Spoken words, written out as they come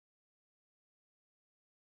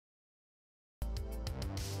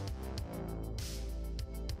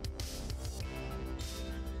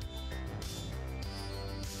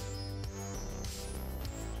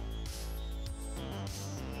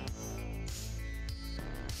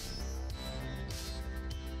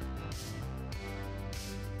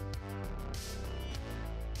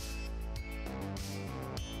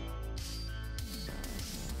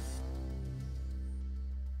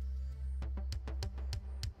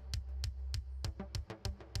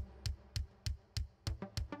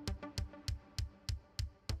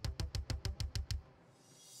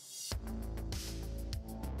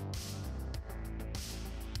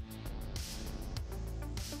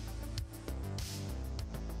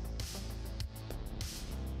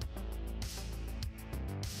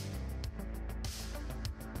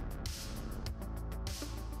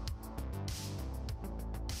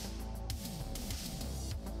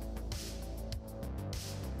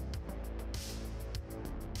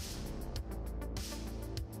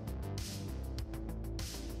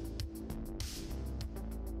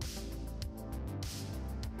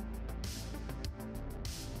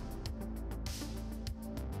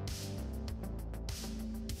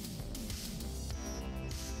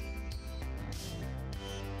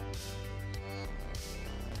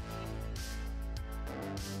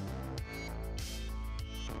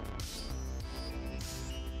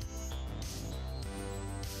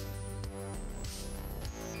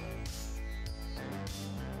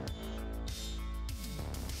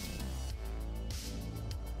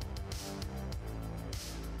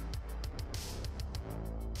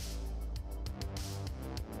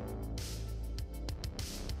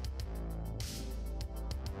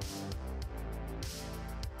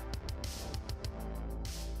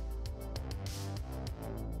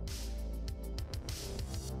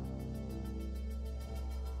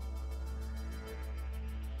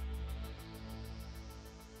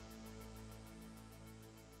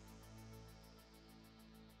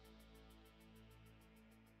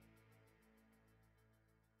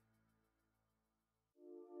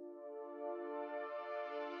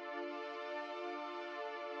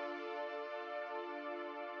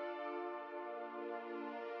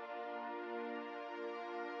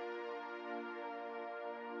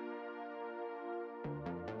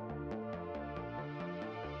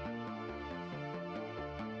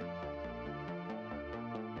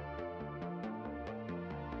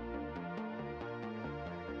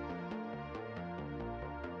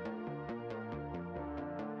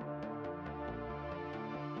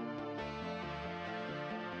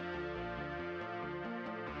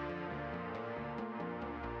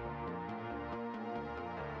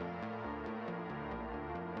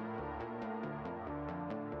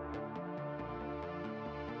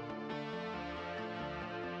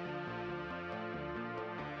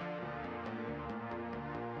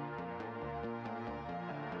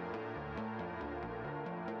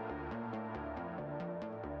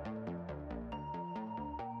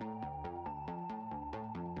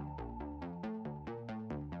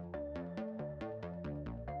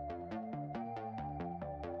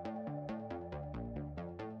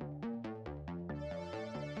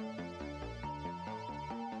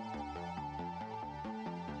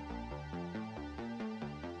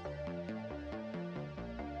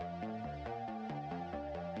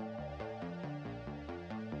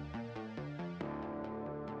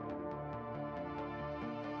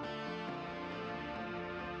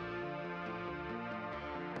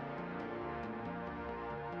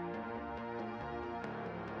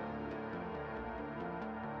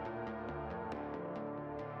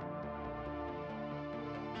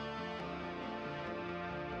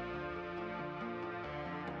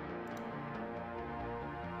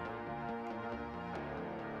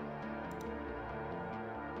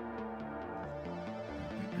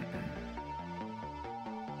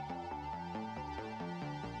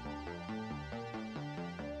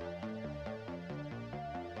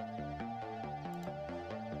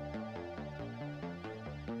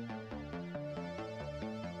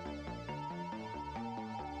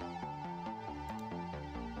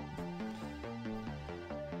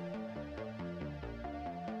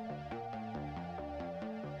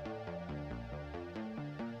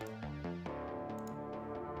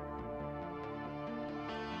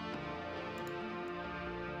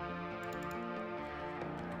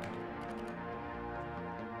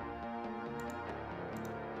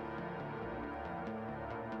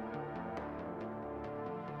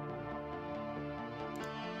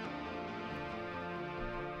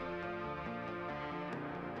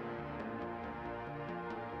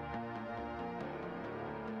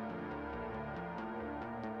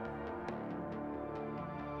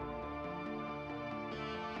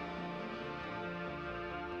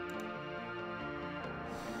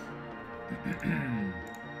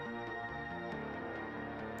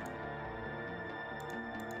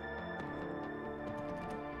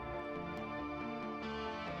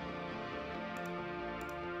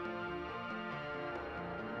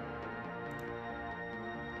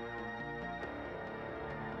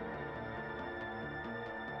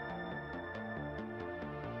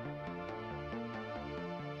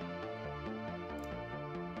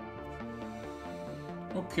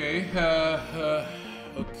Okay,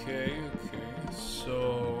 okay.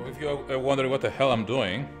 So, if you're wondering what the hell I'm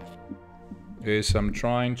doing, is I'm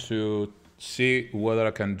trying to see whether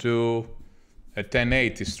I can do a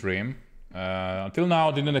 1080 stream. Until now,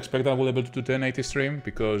 I didn't expect I will be able to do 1080 stream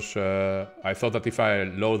because I thought that if I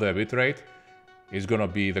lower the bitrate,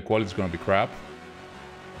 the quality is gonna be crap.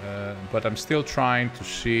 But I'm still trying to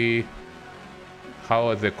see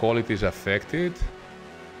how the quality is affected.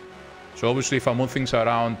 So obviously, if I move things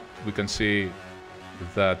around, we can see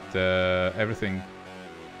that everything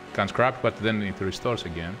can scrap, but then it restores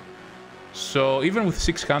again. So even with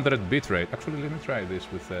 600 bitrate, actually, let me try this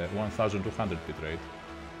with 1200 bitrate.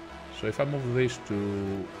 So if I move this to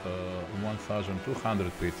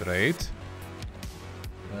 1200 bitrate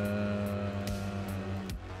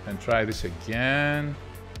and try this again.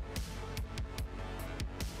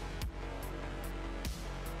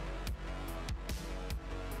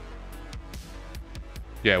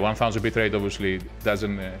 Yeah, 1000 bitrate obviously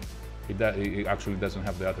doesn't, it actually doesn't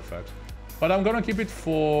have the artifacts. But I'm gonna keep it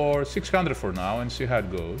for 600 for now and see how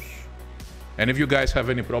it goes. And if you guys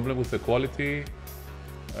have any problem with the quality,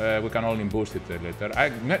 we can only boost it later.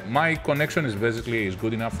 My connection is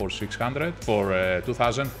good enough for 600, for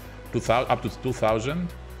 2000, up to 2000.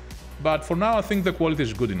 But for now, I think the quality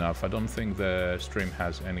is good enough. I don't think the stream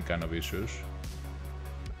has any kind of issues.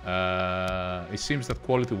 It seems that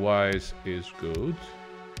quality-wise is good.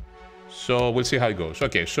 So we'll see how it goes.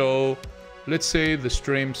 Okay, so let's say the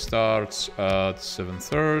stream starts at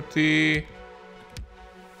 7:30.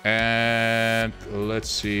 And let's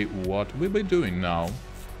see what we'll be doing now.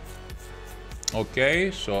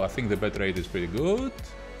 Okay, so I think the bitrate is pretty good.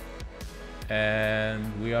 And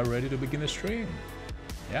we are ready to begin the stream.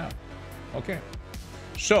 Yeah, okay.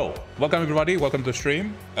 So, welcome everybody, welcome to the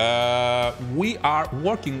stream. We are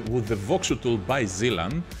working with the Voxel tool by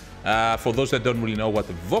Zylann. For those that don't really know what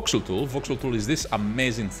the Voxel tool is this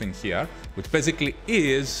amazing thing here, which basically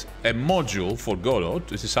is a module for Godot.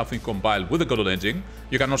 This is something compiled with the Godot engine.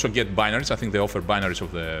 You can also get binaries. I think they offer binaries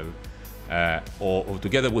of the, or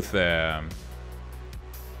together with the,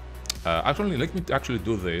 actually, let me actually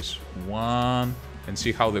do this. 1, and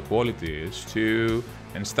see how the quality is. 2,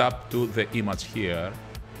 and stop to the image here.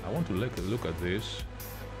 I want to look at this.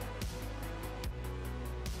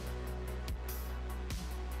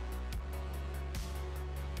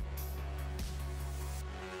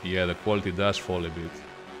 Yeah, the quality does fall a bit,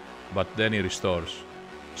 but then it restores.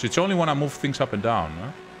 So it's only when I move things up and down.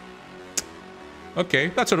 Huh? Okay,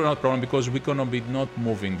 that's not a problem because we're gonna be not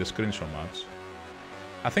moving the screen so much.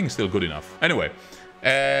 I think it's still good enough. Anyway,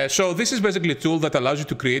 so this is basically a tool that allows you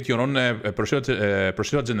to create your own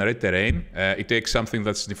procedural generate terrain. It takes something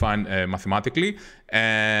that's defined mathematically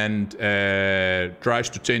and tries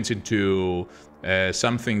to change into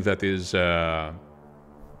something that is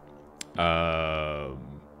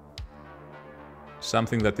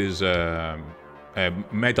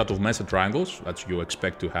made out of mesa triangles that you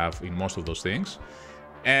expect to have in most of those things.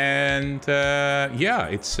 And yeah,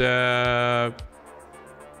 it's a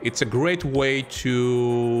great way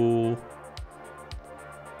to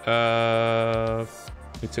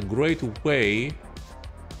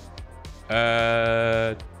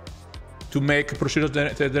make procedural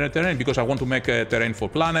terrain, because I want to make a terrain for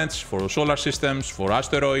planets, for solar systems, for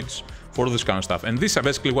asteroids, for this kind of stuff. And this is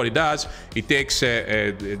basically what it does. It takes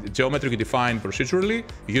a geometrically defined procedurally,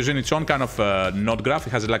 using its own kind of node graph.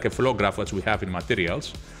 It has like a flow graph that we have in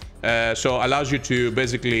materials. So allows you to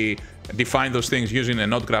basically define those things using a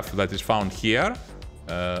node graph that is found here.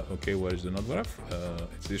 Okay, where is the node graph?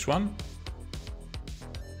 It's this one.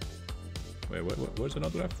 Wait, where's the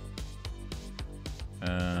node graph?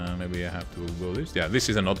 Maybe I have to go this. Yeah, this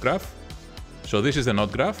is a node graph. So this is the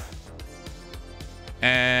node graph.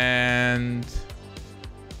 And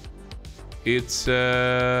it's,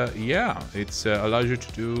 yeah, it's allows you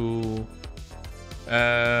to do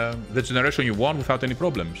the generation you want without any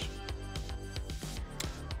problems.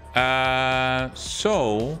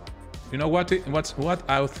 So, you know what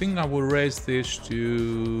I think I will raise this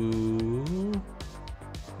to,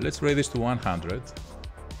 let's raise this to 100,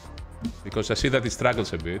 because I see that it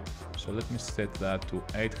struggles a bit. So let me set that to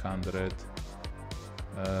 800.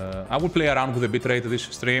 I will play around with the bitrate this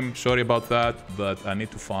stream. Sorry about that, but I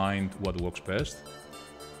need to find what works best.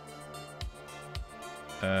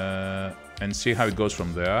 And see how it goes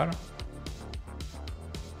from there.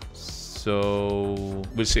 So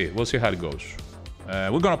we'll see. We'll see how it goes.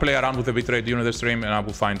 We're gonna play around with the bitrate during the stream, and I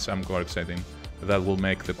will find some correct setting that will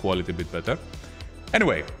make the quality a bit better.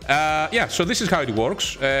 Anyway, yeah, so this is how it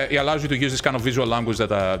works. It allows you to use this kind of visual language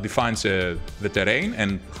that defines the terrain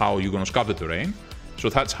and how you're going to sculpt the terrain. So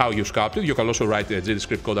that's how you sculpt it. You can also write a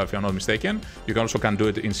JavaScript code if I'm not mistaken. You can also do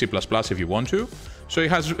it in C++ if you want to. So it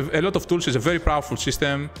has a lot of tools. It's a very powerful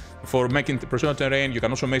system for making the procedural terrain. You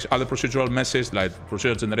can also make other procedural meshes, like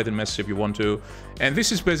procedural generated meshes if you want to. And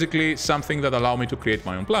this is basically something that allows me to create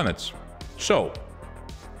my own planets. So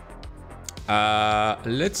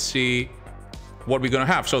let's see what we're gonna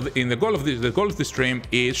have. So the goal of this stream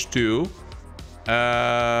is to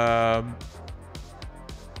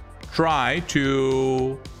try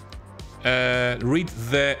to read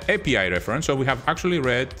the API reference. So we have actually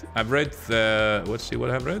read. I've read the. Let's see what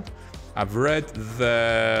I've read. I've read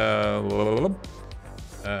the.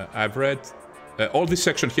 I've read all this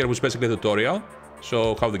section here was basically a tutorial.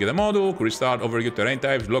 So how to get a model, restart, overview, terrain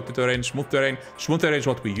types, block the terrain, smooth terrain. Smooth terrain is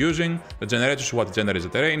what we're using. The generator is what generates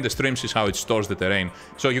the terrain. The streams is how it stores the terrain.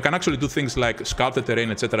 So you can actually do things like sculpt the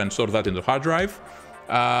terrain, etc., and store that in the hard drive.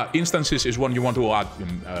 Instances is when you want to add,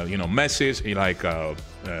 you know, meshes like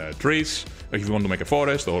trees, like if you want to make a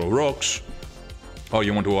forest or rocks, or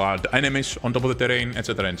you want to add enemies on top of the terrain,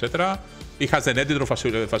 etc., etc. It has an editor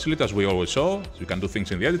facility, as we always saw. So you can do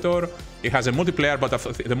things in the editor. It has a multiplayer, but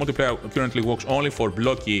the multiplayer currently works only for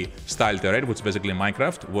blocky style terrain, which is basically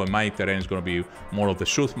Minecraft, where my terrain is going to be more of the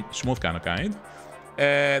smooth kind.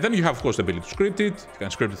 Then you have, of course, the ability to script it. You can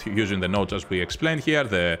script it using the nodes as we explained here,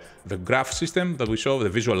 the graph system that we saw, the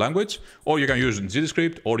visual language, or you can use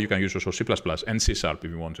JavaScript, or you can use also C++ and C# if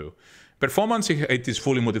you want to. Performance, it is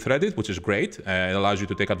fully multi-threaded, which is great. It allows you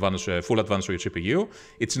to take advantage, full advantage of your GPU.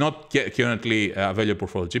 It's not currently available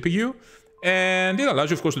for the GPU. And it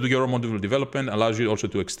allows you, of course, to do your own module development, allows you also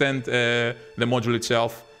to extend the module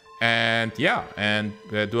itself. And yeah, and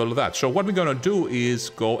do all of that. So what we're going to do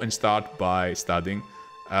is go and start by studying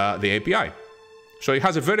the API. So it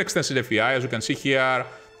has a very extensive API. As you can see here,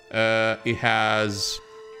 it has...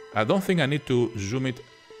 I don't think I need to zoom it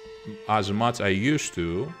as much as I used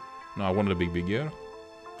to. No, I want it a bit bigger.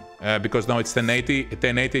 Because now it's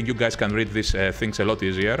 1080, you guys can read these things a lot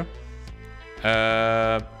easier.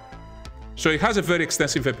 So it has a very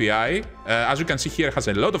extensive API. As you can see here, it has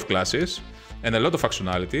a lot of classes and a lot of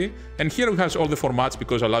functionality. And here it has all the formats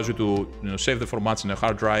because it allows you to save the formats in a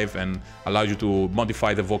hard drive and allows you to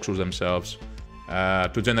modify the voxels themselves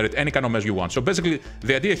to generate any kind of mesh you want. So basically,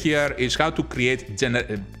 the idea here is how to create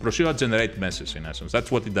procedural generate meshes, in essence. That's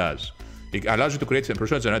what it does. It allows you to create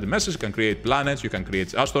procedural generated meshes. You can create planets, you can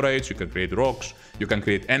create asteroids, you can create rocks, you can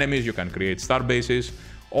create enemies, you can create star bases.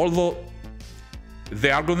 Although the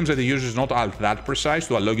algorithms that it uses is not all that precise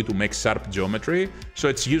to allow you to make sharp geometry, so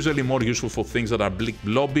it's usually more useful for things that are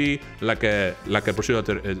blobby, like a procedural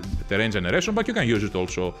terrain generation, but you can use it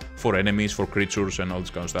also for enemies, for creatures, and all this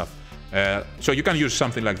kind of stuff. So you can use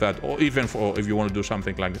something like that, or even for if you want to do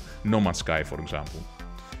something like No Man's Sky, for example.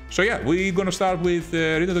 So yeah, we're going to start with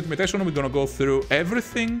written documentation. We're going to go through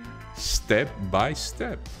everything step by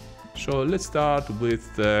step. So let's start with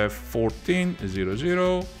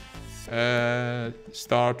 14.00.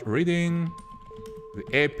 Start reading the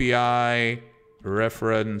API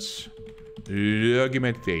reference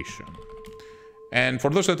documentation. And for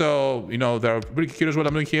those that are, they're pretty curious what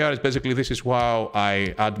I'm doing here, is basically this is how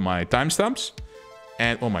I add my timestamps.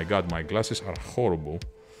 And oh my god, my glasses are horrible.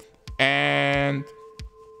 And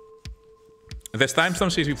the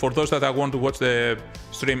timestamps is for those that want to watch the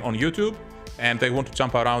stream on YouTube and they want to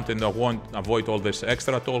jump around and avoid all this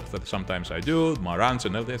extra talk that sometimes I do, my rants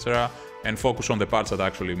and etc., and focus on the parts that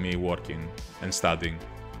actually me working and studying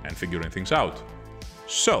and figuring things out.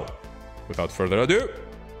 So, without further ado,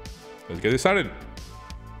 let's get it started.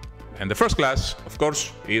 And the first class, of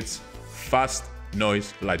course, it's Fast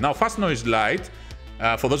Noise Light. Now, Fast Noise Light,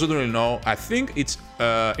 for those who don't really know, I think it's,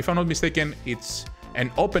 if I'm not mistaken, it's an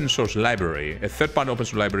open source library, a third-party open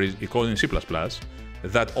source library called in C++,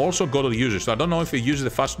 that also Godot uses. So I don't know if it uses the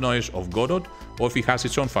fast noise of Godot or if it has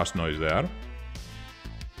its own fast noise there.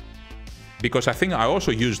 Because I think I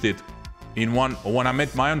also used it in when I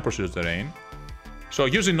made my own procedural terrain. So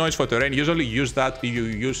using noise for terrain, usually use that if you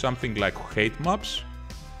use something like height maps.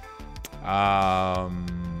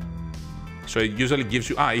 So it usually gives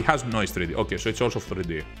you, it has noise 3D. Okay, so it's also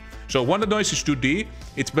 3D. So when the noise is 2D,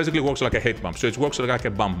 it basically works like a heat map. So it works like a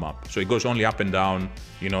bump map. So it goes only up and down.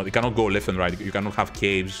 You know, it cannot go left and right. You cannot have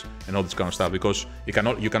caves and all this kind of stuff because you can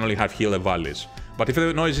only have hill and valleys. But if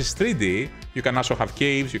the noise is 3D, you can also have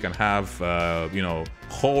caves. You can have you know,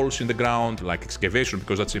 holes in the ground like excavation,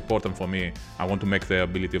 because that's important for me. I want to make the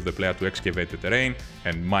ability of the player to excavate the terrain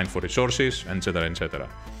and mine for resources, etc., etc.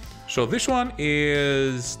 So this one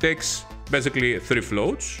takes basically 3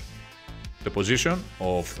 floats. The position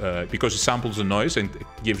of, because it samples the noise and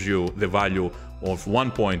gives you the value of 1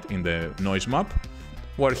 point in the noise map.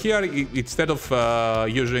 Where here, instead of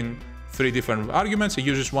using 3 different arguments, it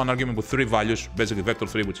uses 1 argument with 3 values, basically vector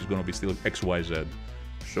 3, which is going to be still x, y, z.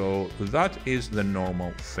 So that is the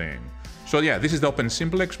normal thing. So yeah, this is the open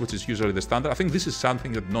simplex, which is usually the standard. I think this is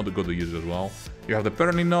something that not Godot uses as well. You have the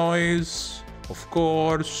Perny noise, of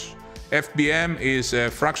course. FBM is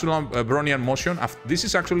fractional Brownian motion. This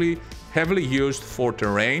is actually heavily used for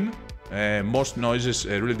terrain. Most noises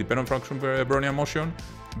really depend on fractional Brownian motion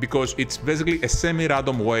because it's basically a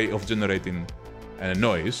semi-random way of generating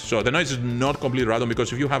noise. So the noise is not completely random,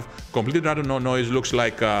 because if you have completely random noise, looks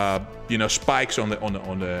like you know, spikes on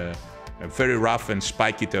the very rough and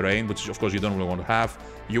spiky terrain, which of course you don't really want to have.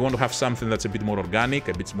 You want to have something that's a bit more organic,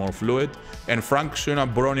 a bit more fluid. And fractional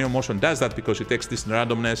Brownian motion does that because it takes this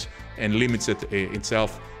randomness and limits it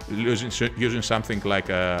itself using something like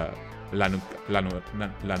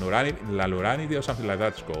lanuranity or something like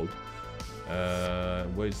that it's called.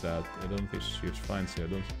 Where is that? I don't think it's fancy.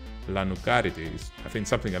 Lanucarity. I think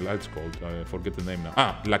something like that it's called. I forget the name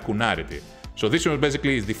now. Lacunarity. So this one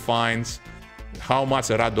basically defines how much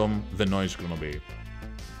random the noise is going to be.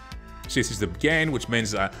 This is the gain, which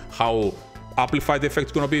means how amplified the effect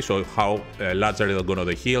is going to be, so how large are they going to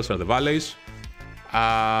the hills or the valleys.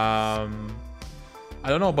 I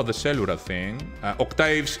don't know about the cellular thing.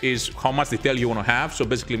 Octaves is how much detail you want to have, so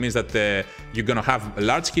basically means that you're going to have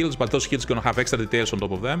large hills, but those hills are going to have extra details on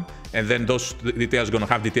top of them, and then those details are going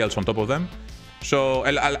to have details on top of them. So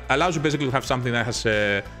it allows you basically to have something that has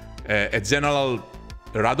a general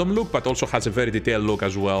random look, but also has a very detailed look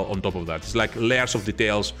as well on top of that. It's like layers of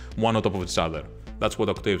details, one on top of each other. That's what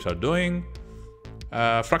octaves are doing.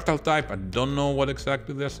 Fractal type, I don't know what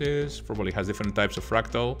exactly this is. Probably has different types of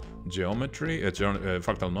fractal geometry,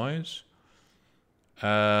 fractal noise.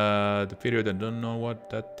 The period, I don't know what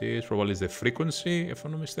that is. Probably is the frequency, if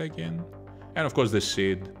I'm not mistaken. And of course the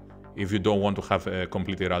seed. If you don't want to have a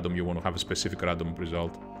completely random, you want to have a specific random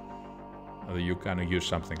result, you can use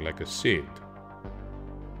something like a seed.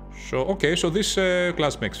 So, okay, so this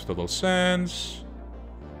class makes total sense.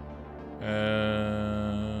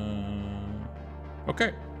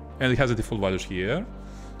 Okay, and it has the default values here.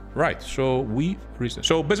 Right, so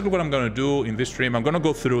basically what I'm going to do in this stream, I'm going to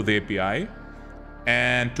go through the API.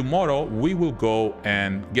 And tomorrow we will go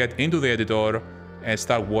and get into the editor and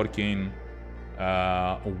start working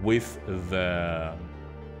with the,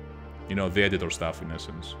 you know, the editor stuff in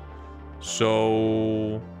essence.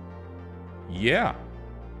 So, yeah.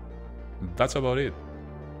 That's about it.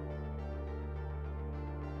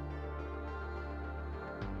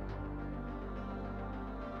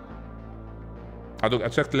 I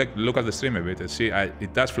just look at the stream a bit and see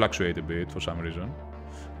it does fluctuate a bit for some reason.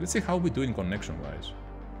 Let's see how we're doing connection-wise.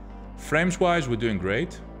 Frames-wise, we're doing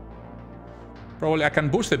great. Probably I can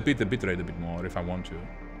boost the bitrate a bit more if I want to.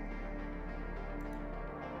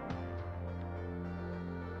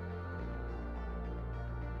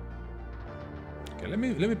 Okay, let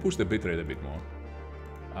me push the bitrate a bit more.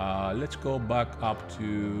 Let's go back up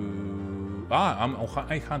to... I'm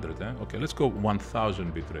on 800, eh? Okay, let's go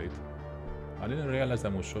 1000 bitrate. I didn't realize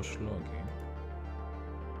that was so slow again.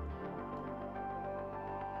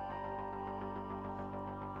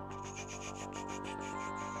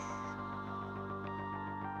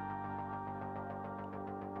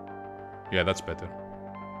 Yeah, that's better.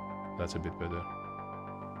 That's a bit better.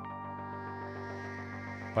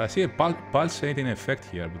 But I see a pulsating effect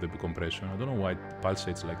here with the compression. I don't know why it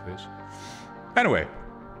pulsates like this. Anyway.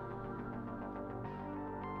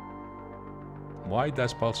 Why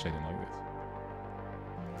does pulsating like this?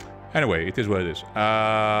 Anyway, it is what it is.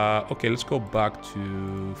 Okay, let's go back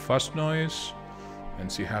to fast noise and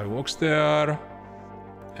see how it works there.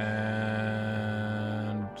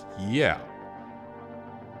 And yeah.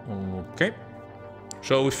 Okay.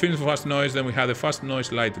 So we finished fast noise, then we had the fast noise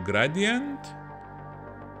light gradient.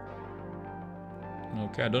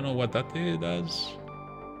 Okay, I don't know what that does,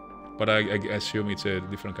 but I assume it's a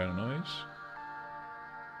different kind of noise.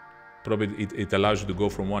 Probably it allows you to go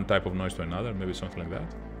from one type of noise to another, maybe something like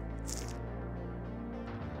that.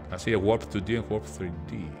 I see a warp 2D and warp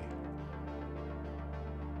 3D.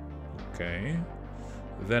 Okay.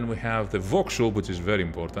 Then we have the Voxel, which is very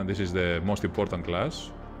important. This is the most important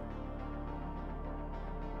class.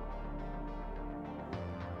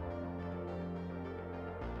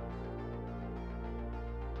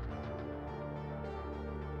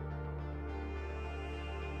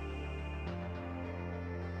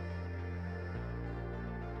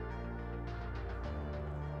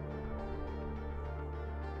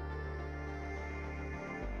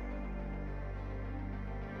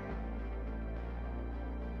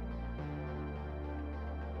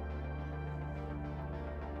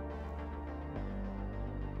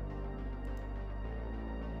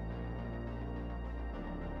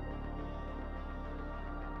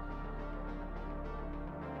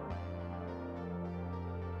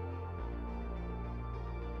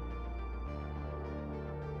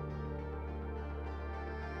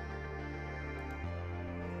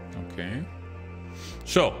 Okay.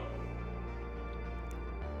 So,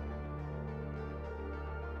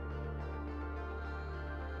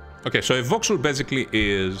 a voxel basically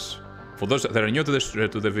is, for those that are new to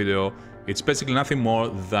the video, it's basically nothing more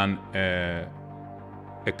than a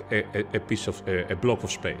piece of a block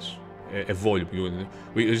of space, a volume.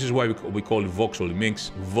 This is why we call it voxel. It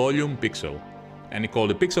means volume pixel, and we call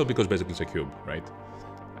it pixel because basically it's a cube, right?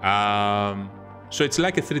 So it's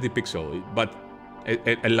like a 3D pixel, but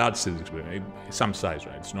a large 3D pixel, some size,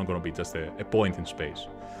 right? It's not going to be just a point in space.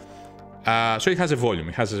 So it has a volume.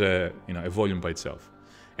 It has a volume by itself.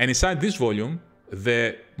 And inside this volume,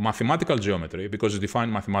 the mathematical geometry, because it's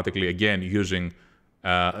defined mathematically, again, using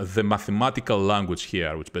the mathematical language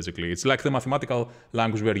here, which basically, it's like the mathematical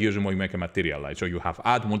language we're using when we make a material, right? So you have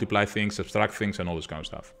add, multiply things, subtract things, and all this kind of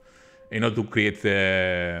stuff, in order to create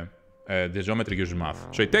the geometry using math.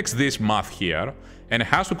 So it takes this math here, and it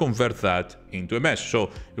has to convert that into a mesh. So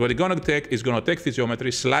what it's going to take is going to take this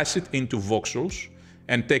geometry, slice it into voxels,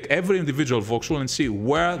 and take every individual voxel and see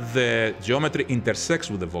where the geometry intersects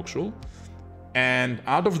with the voxel. And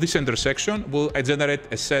out of this intersection, will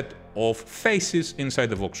generate a set of faces inside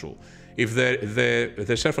the voxel. If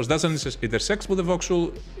the surface doesn't intersect with the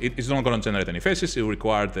voxel, it's not going to generate any faces. It will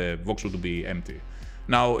require the voxel to be empty.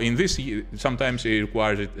 Now, in this, sometimes it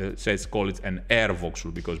requires call it an air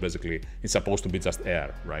voxel, because basically it's supposed to be just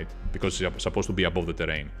air, right? Because it's supposed to be above the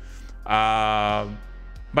terrain.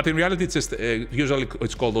 But in reality, it's just usually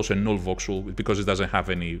it's called also a null voxel because it doesn't have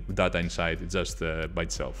any data inside. It's just by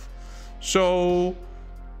itself. So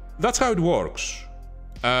that's how it works.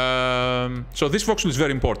 So this voxel is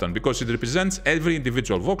very important because it represents every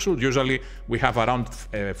individual voxel. Usually we have around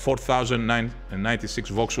 4,096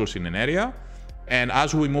 voxels in an area. And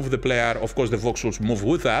as we move the player, of course, the voxels move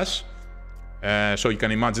with us. So you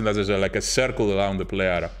can imagine that there's like a circle around the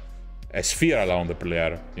player, a sphere around the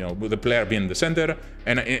player, with the player being the center.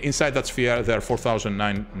 And inside that sphere, there are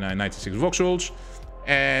 4,096 voxels.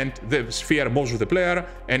 And the sphere moves with the player,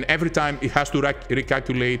 and every time it has to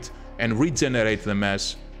recalculate and regenerate the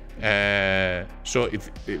mesh. So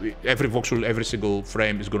every voxel, every single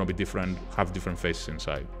frame is going to be different, have different faces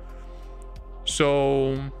inside.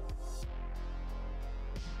 So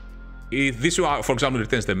if this, for example,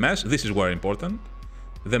 returns the mesh, this is very important.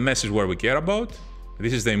 The mesh is where we care about.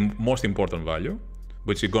 This is the most important value,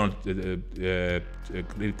 which is going to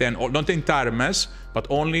return not the entire mesh, but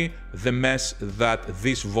only the mesh that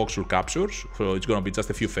this voxel captures. So it's going to be just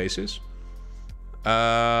a few faces.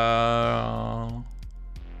 A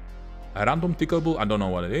random tickable, I don't know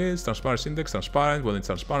what it is. Transparent index, transparent. When it's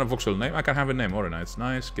transparent, voxel name. I can have a name. All right, it's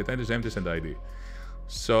nice. Get ID, empty, and ID.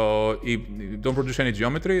 So if you don't produce any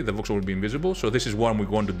geometry, the voxel will be invisible. So this is when we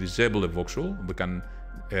want to disable the voxel. We can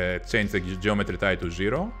change the geometry type to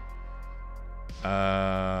 0.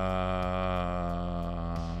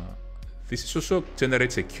 This also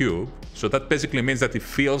generates a cube, so that basically means that it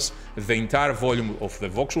fills the entire volume of the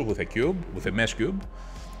voxel with a cube, with a mesh cube.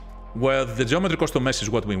 Where the geometry cost of mesh is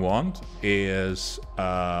what we want is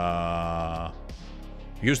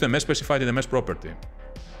use the mesh specified in the mesh property.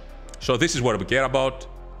 So this is what we care about.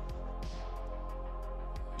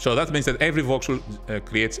 So that means that every voxel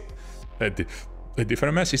creates a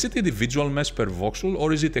different mesh. Is it individual mesh per voxel,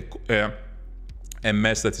 or is it a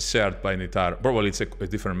mesh that is shared by an entire? Probably it's a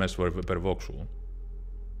different mesh per voxel.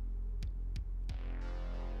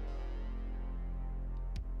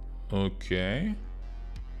 Okay.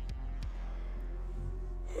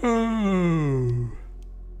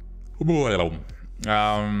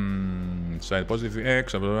 Side positive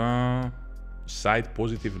x, side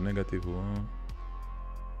positive negative.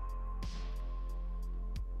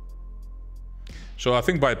 So I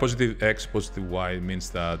think by positive x, positive y means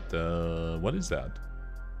that, what is that?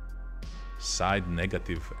 Side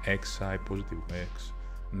negative x, side positive x,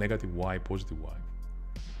 negative y, positive y.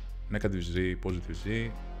 Negative Z, positive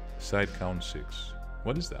Z, side count 6.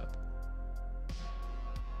 What is that?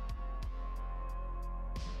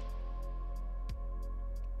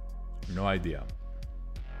 No idea.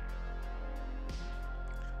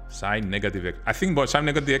 Side negative X. I think by side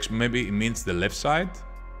negative X maybe it means the left side.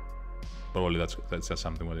 Probably that's just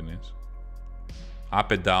something what it means.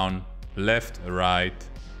 Up and down, left, right,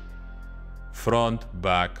 front,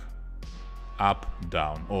 back, up,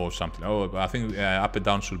 down, or something. Oh, I think up and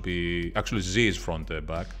down should be... Actually, Z is front,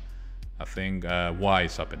 back. I think Y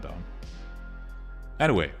is up and down.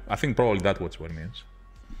 Anyway, I think probably that's what it means.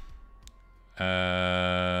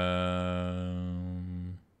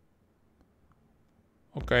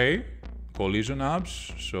 Okay, collision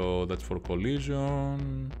apps. So that's for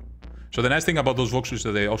collision. So the nice thing about those voxels is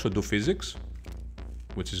that they also do physics,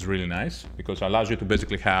 which is really nice because it allows you to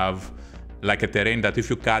basically have like a terrain that if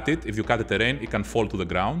you cut the terrain, it can fall to the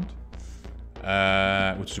ground,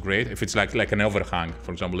 which is great. If it's like an overhang,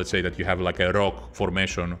 for example, let's say that you have like a rock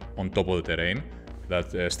formation on top of the terrain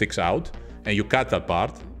that sticks out, and you cut that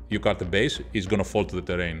part, you cut the base, it's gonna fall to the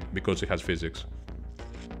terrain because it has physics.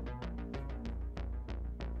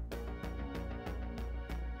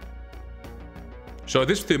 So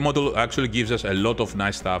this model actually gives us a lot of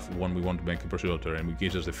nice stuff when we want to make a procedural terrain. It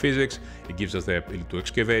gives us the physics, it gives us the ability to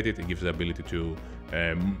excavate it, it gives the ability to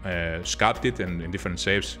sculpt it in different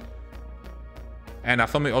shapes. And I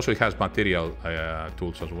thought also it has material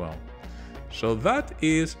tools as well. So that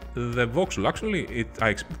is the voxel. Actually, I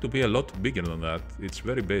expect to be a lot bigger than that. It's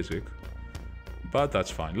very basic, but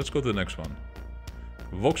that's fine. Let's go to the next one.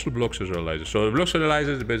 Voxel block serializer. So the block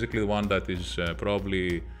serializer is basically the one that is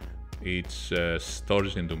probably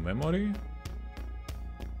stores into memory.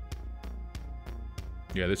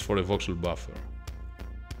 Yeah, that's for a voxel buffer.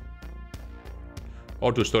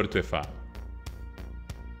 Or to store it to a file.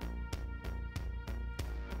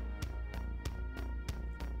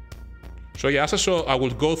 So yeah, as I saw, I will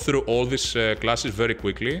go through all these classes very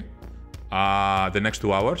quickly the next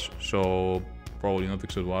 2 hours. So probably not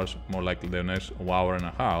 2 hours, more likely the next 1 hour and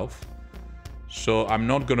a half. So I'm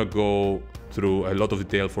not gonna go through a lot of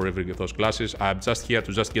detail for every of those classes. I'm just here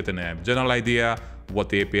to just get a general idea what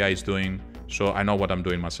the API is doing, so I know what I'm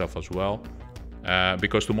doing myself as well.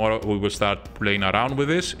 Because tomorrow we will start playing around with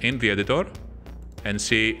this in the editor and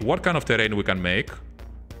see what kind of terrain we can make.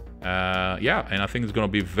 Yeah, and I think it's gonna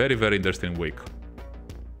be very, very interesting week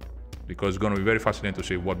because it's gonna be very fascinating to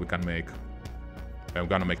see what we can make. I'm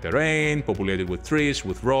gonna make terrain populated with trees,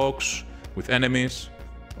 with rocks, with enemies.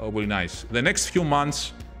 Oh, will be nice. The next few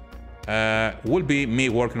months will be me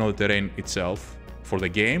working on the terrain itself for the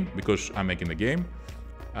game because I'm making the game.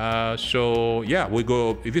 So yeah,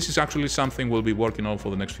 this is actually something we'll be working on for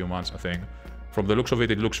the next few months, I think. From the looks of it,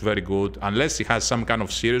 it looks very good, unless it has some kind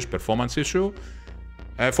of serious performance issue.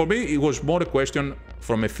 For me, it was more a question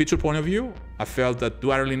from a feature point of view. I felt that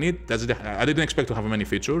do I really need? I didn't expect to have many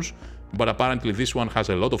features, but apparently this one has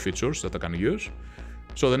a lot of features that I can use.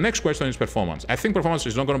 So the next question is performance. I think performance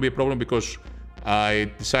is not going to be a problem because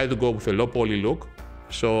I decided to go with a low poly look,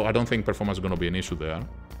 so I don't think performance is going to be an issue there.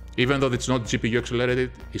 Even though it's not GPU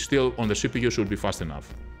accelerated, it's still on the CPU should be fast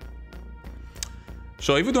enough.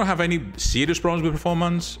 So if you don't have any serious problems with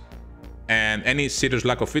performance and any serious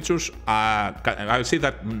lack of features, I would say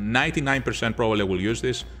that 99% probably will use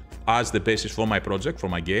this as the basis for my project, for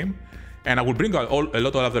my game. And I will bring a lot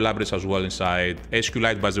of other libraries as well inside.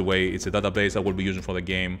 SQLite, by the way, it's a database that we'll be using for the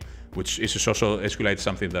game, which is also SQLite,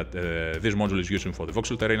 something that this module is using for the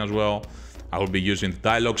voxel terrain as well. I will be using the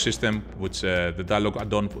dialogue system, which the dialogue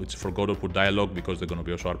add-on, it's for Godot for dialogue because they're going to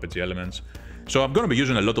be also RPG elements. So I'm going to be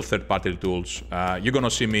using a lot of third-party tools. You're going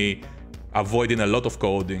to see me avoiding a lot of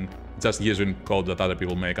coding, just using code that other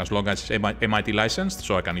people make, as long as it's MIT licensed,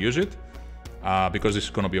 so I can use it. Because this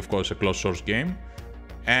is going to be, of course, a closed source game.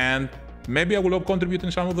 And maybe I will contribute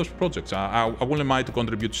in some of those projects. I wouldn't mind to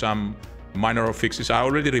contribute some minor fixes. I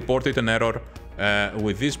already reported an error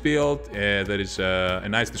with this build. There is a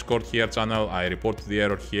nice Discord here channel. I reported the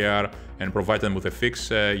error here and provided them with a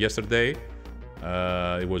fix yesterday.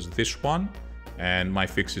 It was this one. And my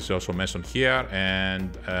fix is also mentioned here.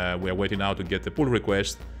 And we are waiting now to get the pull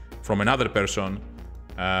request from another person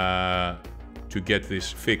to get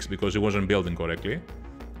this fixed because it wasn't building correctly.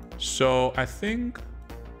 So I think...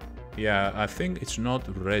 yeah, I think it's not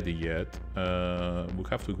ready yet. We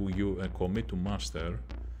have to do a commit to master.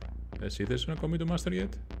 Let's see, there's no commit to master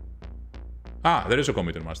yet? Ah, there is a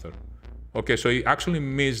commit to master. Okay, so he actually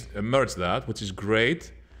merged that, which is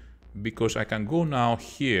great, because I can go now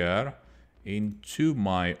here into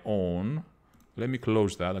my own. Let me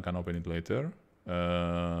close that, I can open it later.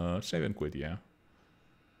 Save and quit, yeah.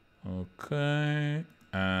 Okay,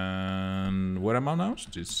 And where am I now?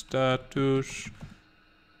 Status.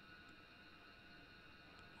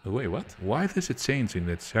 Oh, wait, what? Why does it change in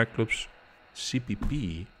the Cyclops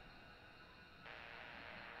CPP?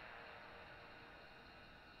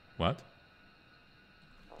 What?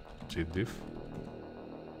 gdiff.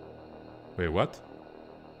 Wait, what?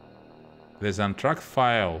 There's untracked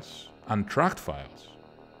files. Untracked files?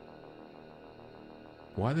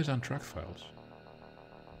 Why there's untracked files?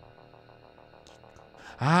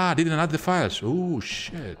 Ah, I didn't add the files. Oh,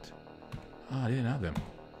 shit. Ah, I didn't add them.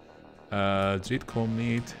 Git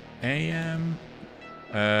commit am.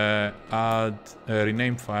 Add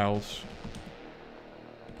rename files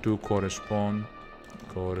to correspond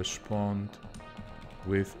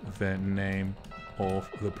with the name of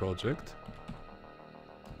the project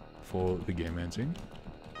for the game engine.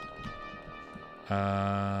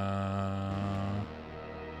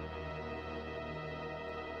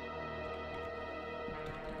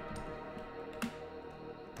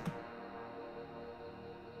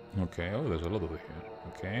 Okay, oh, there's a lot over here.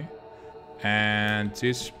 Okay. And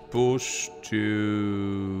this push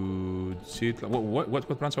to Zylann.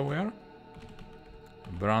 What branch are we at?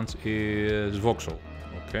 Branch is Voxel.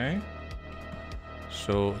 Okay.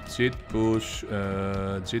 So git push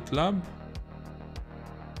Zylann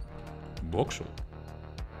Voxel.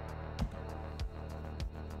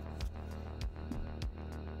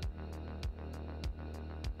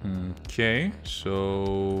 Okay,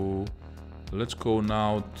 so let's go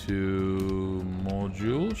now to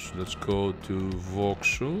modules. Let's go to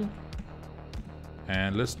Voxel.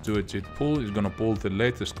 And let's do a git pull. It's gonna pull the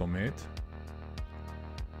latest commit.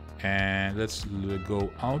 And let's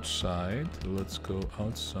go outside. Let's go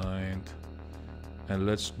outside. And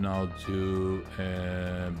let's now do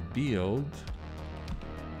a build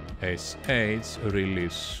sh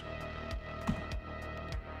release.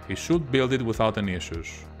 He should build it without any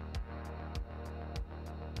issues.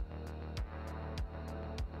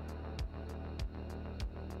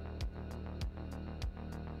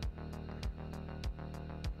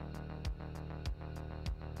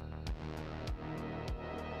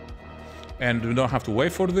 And we don't have to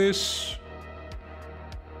wait for this.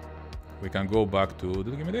 We can go back to the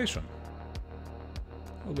documentation.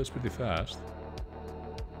 Oh, that's pretty fast.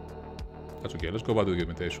 That's okay. Let's go back to the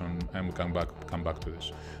documentation and we come back to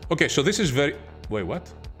this. Okay, so this is very. Wait,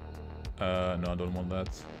 what? No, I don't want that.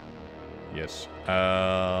 Yes.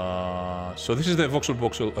 So this is the voxel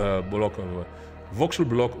block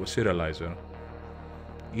serializer.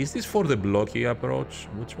 Is this for the blocky approach?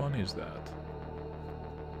 Which one is that?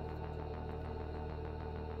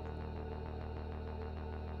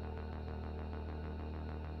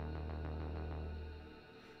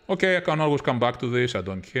 Okay, I can always come back to this. I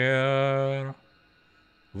don't care.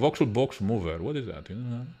 Voxel box mover. What is that? You know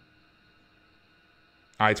that?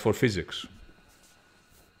 Ah, it's for physics.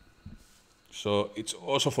 So it's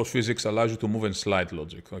also for physics, allows you to move and slide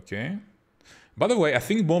logic. Okay. By the way, I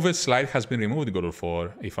think move and slide has been removed in Godot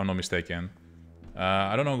 4, if I'm not mistaken.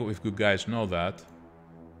 I don't know if you guys know that,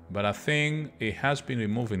 but I think it has been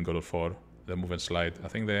removed in Godot 4, the move and slide. I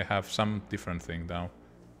think they have some different thing now,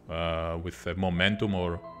 with momentum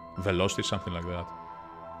or velocity, something like that.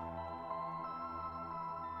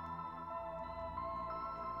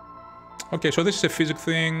 Okay, so this is a physics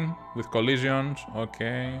thing with collisions.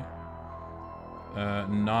 Okay.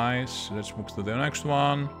 Nice. Let's move to the next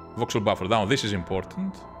one. Voxel buffer. Now, this is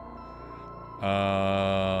important.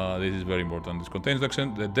 This is very important. This contains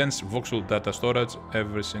the dense voxel data storage.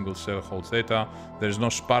 Every single cell holds data. There is no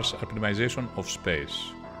sparse optimization of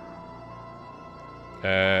space.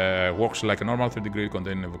 Works like a normal 3D grid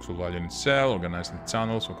containing a voxel value in its cell, organized in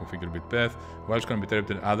channels or configured bit path. Values can be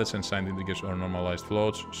interpreted others and signed integers or normalized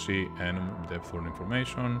floats. See enum depth for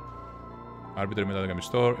information. Arbitrary metadata can be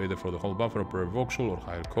stored either for the whole buffer or per voxel or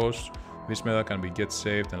higher costs. This metadata can be get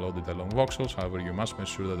saved and loaded along voxels. However, you must make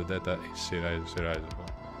sure that the data is serializable.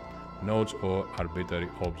 Nodes or arbitrary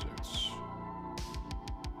objects.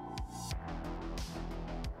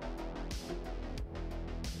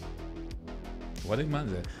 What it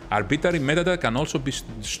means? Arbitrary metadata can also be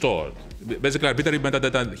stored. Basically, arbitrary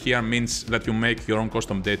metadata here means that you make your own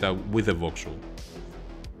custom data with a voxel,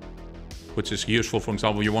 which is useful. For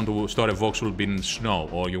example, you want to store a voxel in snow,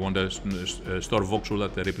 or you want to store a voxel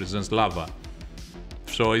that represents lava.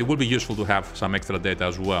 So it will be useful to have some extra data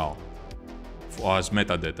as well, as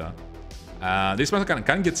metadata. This metadata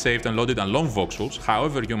can get saved and loaded along voxels.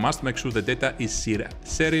 However, you must make sure the data is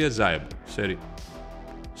serializable.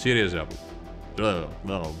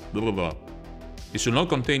 It should not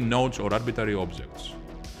contain nodes or arbitrary objects.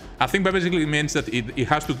 I think basically it means that it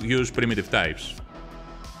has to use primitive types.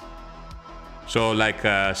 So like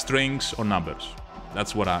strings or numbers.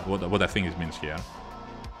 That's what I think it means here.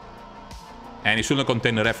 And it shouldn't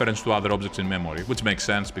contain a reference to other objects in memory, which makes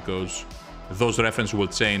sense because those references will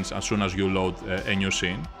change as soon as you load a new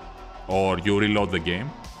scene or you reload the game.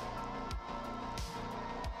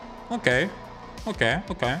 Okay.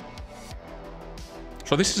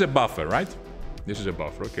 So this is a buffer, right? This is a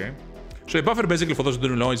buffer, okay. So a buffer, basically, for those who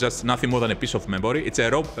don't know, is just nothing more than a piece of memory. It's a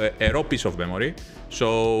raw piece of memory.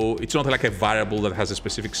 So it's not like a variable that has a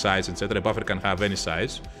specific size, etc. A buffer can have any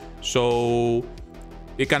size. So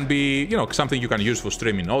it can be, something you can use for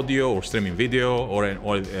streaming audio or streaming video or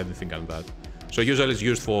anything like that. So usually it's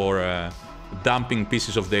used for dumping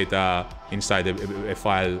pieces of data inside a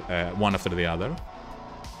file one after the other.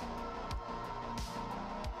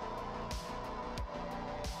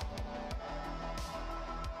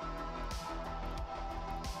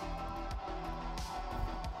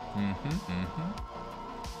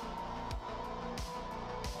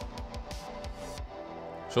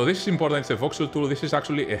 So this is important, it's a voxel tool. This is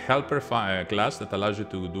actually a helper class that allows you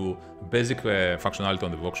to do basic functionality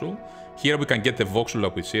on the voxel. Here we can get the voxel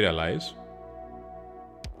that we serialize.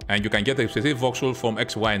 And you can get a specific voxel from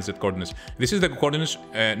X, Y, and Z coordinates. This is the coordinates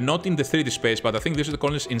not in the 3D space, but I think this is the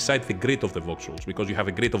coordinates inside the grid of the voxels, because you have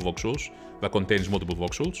a grid of voxels that contains multiple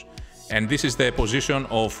voxels. And this is the position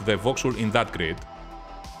of the voxel in that grid.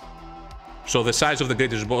 So the size of the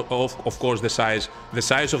grid is, of course, the size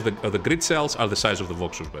of the grid cells are the size of the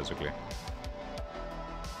voxels, basically.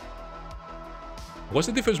 What's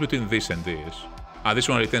the difference between this and this? This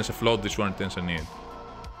one returns a float, this one returns a int.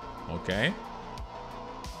 Okay.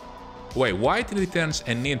 Wait, why it returns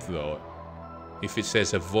an int, though, if it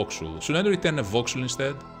says a voxel? Shouldn't it return a voxel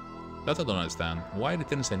instead? That I don't understand. Why it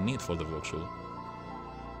returns an int for the voxel?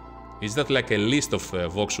 Is that like a list of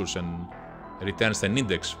voxels and returns an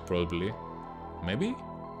index, probably? Maybe?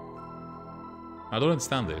 I don't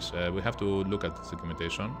understand this. We have to look at the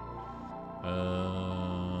documentation.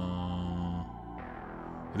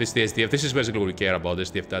 This is the SDF. This is basically what we care about.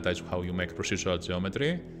 SDF data is how you make procedural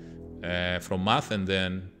geometry from math, and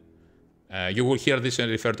then you will hear this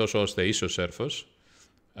referred also as the isosurface.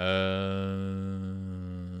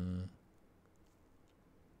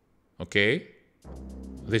 Okay.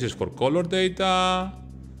 This is for color data.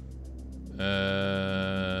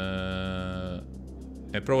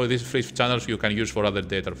 And probably these free channels you can use for other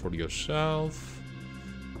data for yourself.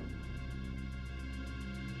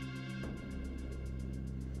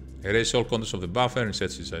 Erase all contents of the buffer and set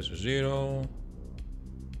its size to 0.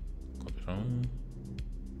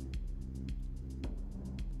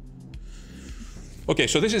 Okay,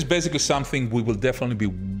 so this is basically something we will definitely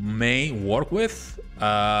may work with.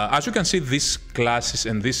 As you can see, these classes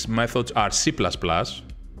and these methods are C++.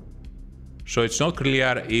 So it's not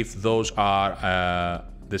clear if those are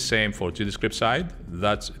the same for GDScript side.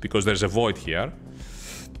 That's because there's a void here.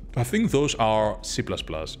 I think those are C++,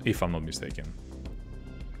 if I'm not mistaken.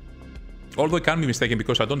 Although I can be mistaken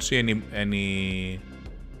because I don't see any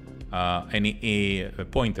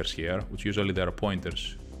pointers here, which usually there are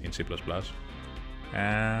pointers in C++. But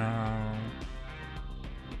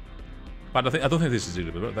I don't think this is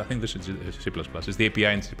GDScript. I think this is C++. It's the API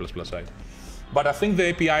in C++ side. But I think the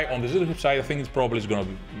API on the GDScript side, I think it's probably going to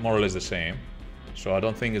be more or less the same. So I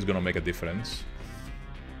don't think it's going to make a difference.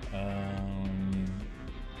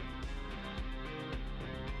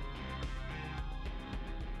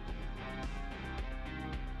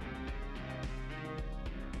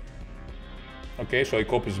 Okay, so it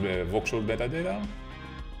copies the voxel metadata.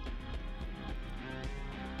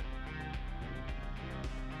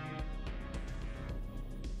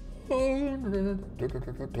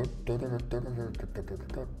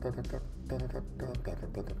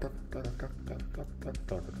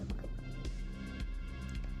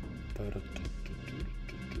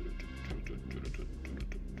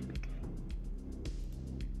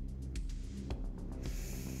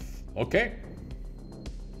 Okay.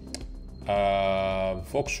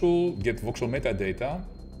 Voxel, get voxel metadata.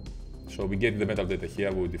 So we get the metadata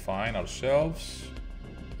here, we define ourselves.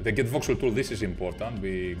 The get voxel tool, this is important.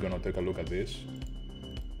 We're gonna take a look at this.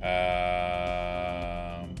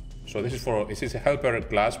 So this is a helper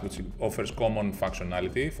class which offers common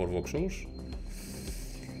functionality for voxels.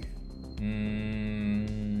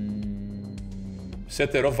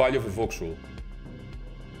 Set the raw value of a voxel.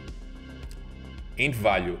 Int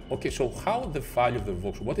value. Okay, so how the value of the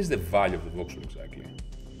voxel? What is the value of the voxel exactly?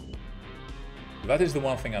 That is the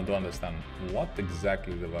one thing I don't understand. What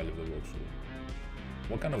exactly is the value of the voxel?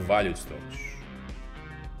 What kind of value it stores?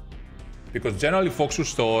 Because generally voxels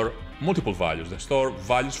store multiple values. They store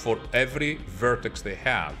values for every vertex they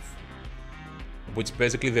have. which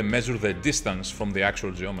basically they measure the distance from the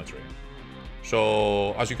actual geometry.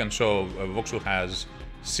 So as you can show, Voxel has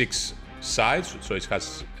 6 sides, so it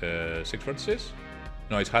has 6 vertices.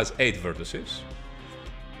 No, it has 8 vertices.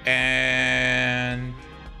 And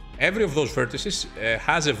every of those vertices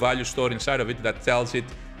has a value stored inside of it that tells it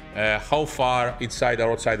how far inside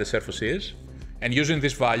or outside the surface is. And using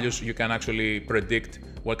these values, you can actually predict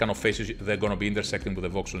what kind of faces they're going to be intersecting with the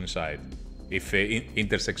voxel inside, if it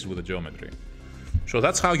intersects with the geometry. So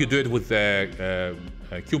that's how you do it with the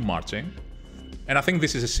cube marching. And I think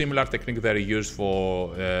this is a similar technique that is used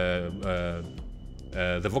for the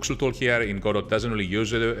voxel tool here in Godot. Doesn't really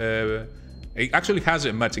use it. It actually has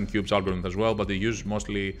a matching cubes algorithm as well, but they use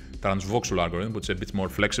mostly transvoxel algorithm, which is a bit more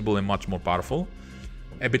flexible and much more powerful,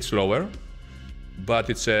 a bit slower. But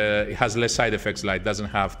it has less side effects, like it doesn't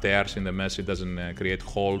have tears in the mesh, it doesn't create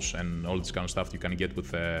holes and all this kind of stuff you can get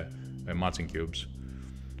with matching cubes.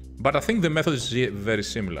 But I think the method is very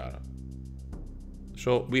similar.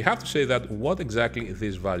 So we have to say that what exactly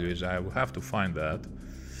this value is. I will have to find that.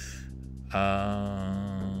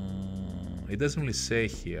 It doesn't really say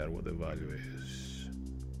here what the value is.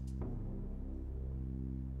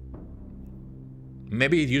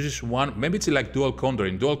 Maybe it uses one, maybe it's like dual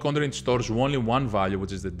contouring. Dual contouring stores only one value,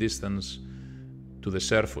 which is the distance to the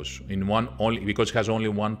surface, in one only, because it has only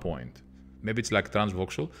one point. Maybe it's like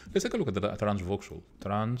transvoxel. Let's take a look at the transvoxel.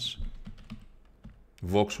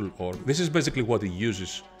 Transvoxel org. This is basically what it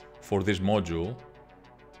uses for this module.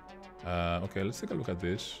 Okay, let's take a look at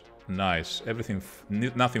this. Nice, everything,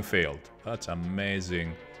 nothing failed. That's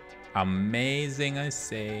amazing. Amazing, I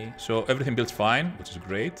say. So everything builds fine, which is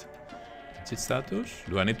great. Exit status.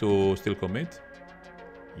 Do I need to still commit?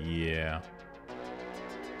 Yeah.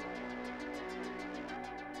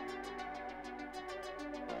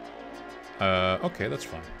 Okay, that's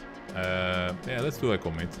fine. Yeah, let's do a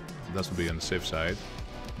commit. That should be on the safe side.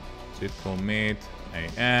 Git commit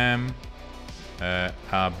am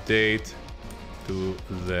update to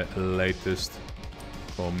the latest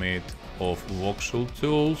commit of voxel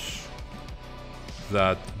tools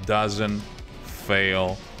that doesn't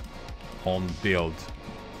fail on build,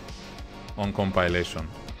 on compilation.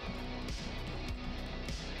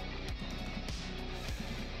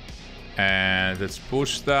 And let's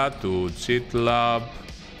push that to GitLab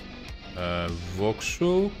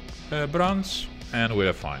voxel branch, and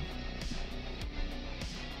we're fine.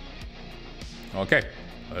 Okay,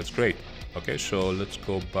 that's great. Okay, so let's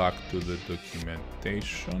go back to the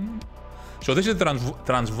documentation. So this is the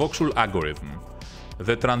transvoxel algorithm.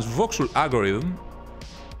 The transvoxel algorithm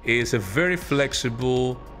is a very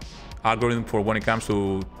flexible algorithm for when it comes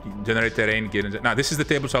to generate terrain. Now, this is the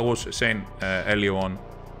tables I was saying earlier on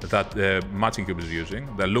that the matching cube is using.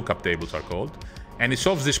 The lookup tables are called. And it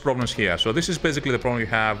solves these problems here. So this is basically the problem you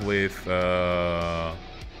have with, I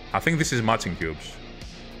think this is matching cubes.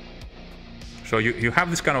 So you have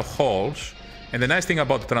this kind of holes, and the nice thing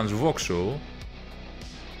about transvoxel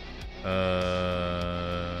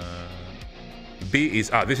B is,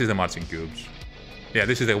 this is the matching cubes. Yeah,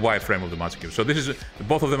 this is the wireframe of the matching cubes. So this is,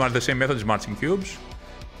 both of them are the same method as matching cubes,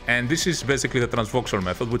 and this is basically the transvoxel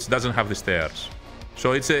method, which doesn't have the stairs.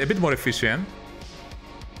 So it's a bit more efficient.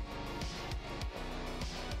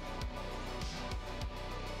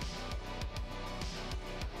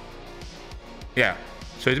 Yeah.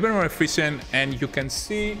 So it's very more efficient, and you can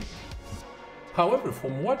see, however,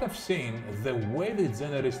 from what I've seen, the way they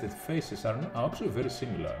generated faces are actually very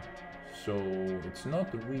similar. So it's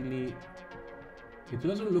not really, it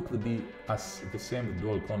doesn't look to be as the same with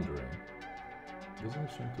dual contouring. It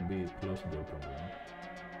doesn't seem to be close to dual contouring.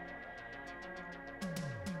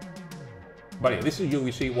 But yeah, this is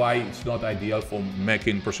you see why it's not ideal for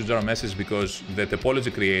making procedural meshes, because the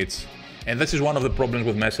topology creates, and this is one of the problems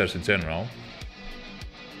with meshes in general.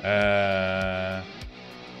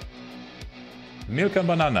 Milk and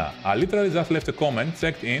Banana. I literally just left a comment,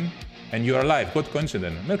 checked in, and you are live. What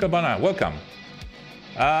coincidence. Milk and Banana, welcome.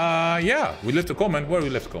 Yeah, we left a comment. Where we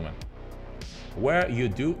left a comment? Where you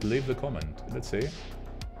do leave the comment. Let's see.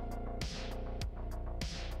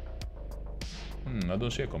 I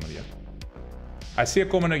don't see a comment yet. I see a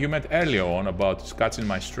comment you made earlier on about catching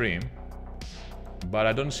my stream, but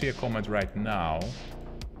I don't see a comment right now.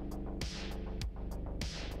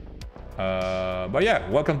 But yeah,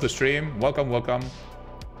 welcome to the stream. Welcome.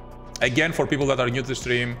 Again, for people that are new to the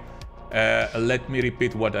stream, let me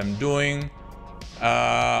repeat what I'm doing.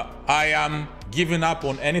 I am giving up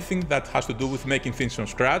on anything that has to do with making things from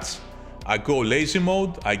scratch. I go lazy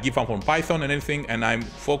mode, I give up on Python and anything, and I'm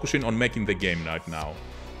focusing on making the game right now.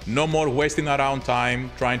 No more wasting around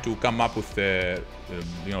time trying to come up with,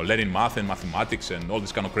 learning math and mathematics and all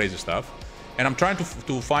this kind of crazy stuff. And I'm trying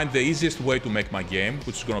to find the easiest way to make my game,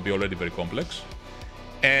 which is going to be already very complex.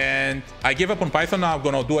 And I gave up on Python. Now I'm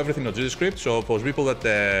going to do everything on JavaScript. So for people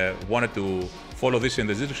that wanted to follow this in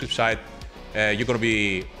the JavaScript side, you're going to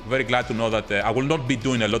be very glad to know that I will not be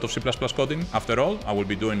doing a lot of C++ coding after all. I will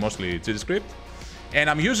be doing mostly JavaScript. And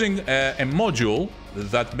I'm using a module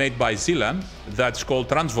that's made by Zylann that's called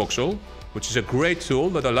Voxel, which is a great tool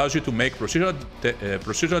that allows you to make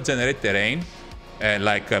procedural generate terrain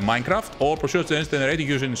like Minecraft, or procedural generated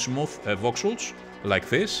using smooth voxels like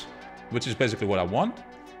this, which is basically what I want.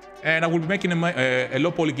 And I will be making a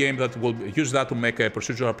low poly game that will use that to make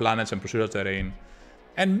procedural planets and procedural terrain.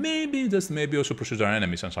 And maybe, just maybe also procedural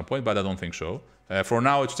enemies at some point, but I don't think so. For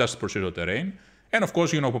now, it's just procedural terrain. And of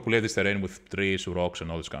course, you know, populate this terrain with trees, rocks,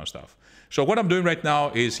 and all this kind of stuff. So what I'm doing right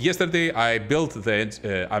now is, yesterday I built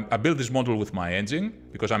I built this module with my engine,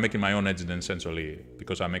 because I'm making my own engine essentially,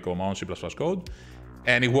 because I make my own C++ code.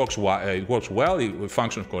 And it works well, it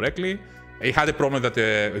functions correctly. It had a problem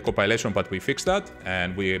that compilation, but we fixed that,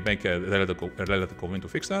 and we make a relative convene to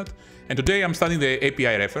fix that. And today I'm studying the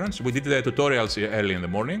API reference. We did the tutorials early in the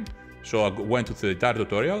morning, so I went to the entire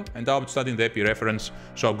tutorial, and now I'm studying the API reference,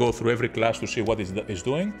 so I'll go through every class to see what it's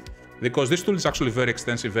doing, because this tool is actually very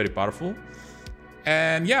extensive, very powerful.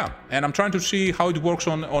 And yeah, and I'm trying to see how it works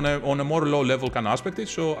on a more low-level kind of aspect.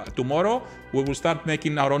 So tomorrow we will start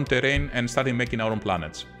making our own terrain and starting making our own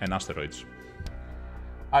planets and asteroids.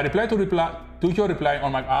 I replied to your reply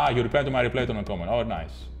on my... you replied to my reply on a comment. Oh,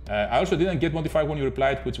 nice. I also didn't get notified when you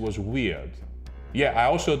replied, which was weird. Yeah, I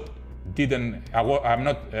also didn't... I'm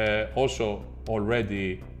not also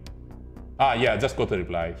already... yeah, I just got the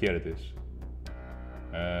reply. Here it is.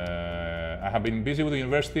 I have been busy with the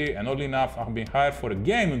university, and oddly enough, I have been hired for a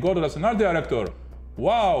game in Godot as an art director.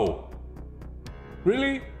 Wow!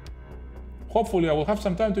 Really? Hopefully, I will have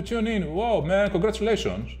some time to tune in. Whoa, man,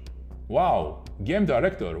 congratulations. Wow, game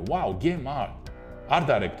director. Wow, game art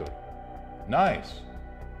director. Nice.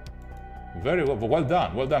 Very well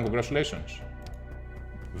done. Well done. Congratulations.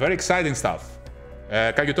 Very exciting stuff.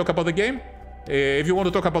 Can you talk about the game? If you want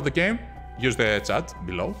to talk about the game, use the chat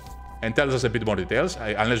below and tell us a bit more details.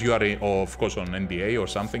 Unless you are, of course, on NDA or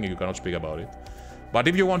something, you cannot speak about it. But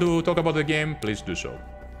if you want to talk about the game, please do so.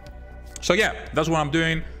 So yeah, that's what I'm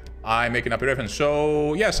doing. I'm making up a reference.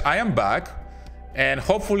 So yes, I am back. And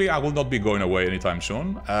hopefully I will not be going away anytime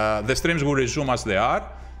soon. The streams will resume as they are.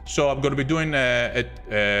 So I'm going to be doing,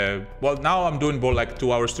 well, now I'm doing both like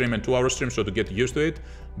 2-hour stream and 2-hour stream, so to get used to it.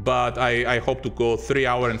 But I hope to go 3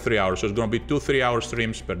 hour and 3 hours. So it's going to be 2 3-hour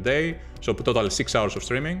streams per day. So total 6 hours of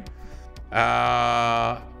streaming.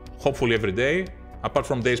 Hopefully every day. Apart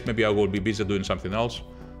from days, maybe I will be busy doing something else.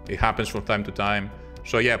 It happens from time to time.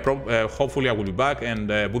 So yeah, hopefully I will be back, and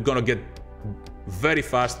we're going to get very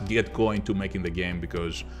fast get going to making the game,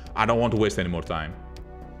 because I don't want to waste any more time.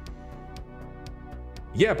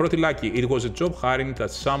 Yeah, pretty lucky. It was a job hiring that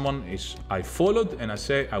someone I followed, and I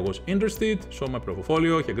say I was interested, saw my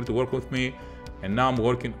portfolio, he agreed to work with me, and now I'm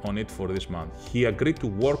working on it for this month. He agreed to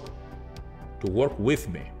work with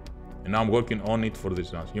me, and now I'm working on it for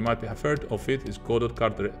this month. You might have heard of it. It's Godot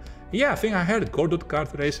kart. Yeah, I think I heard Godot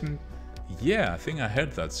kart racing. Yeah, I think I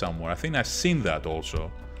heard that somewhere. I think I've seen that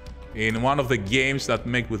also in one of the games that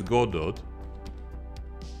make with Godot,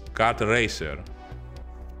 Kart Racer.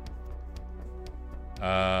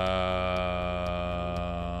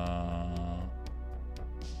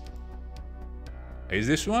 Is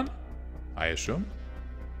this one? I assume.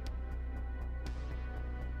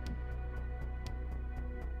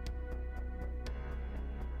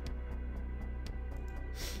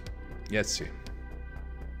 Let's see.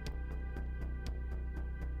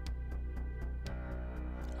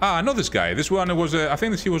 I know this guy. This one was, I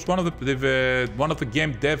think he was one of the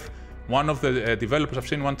game dev, one of the developers I've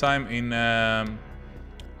seen one time in,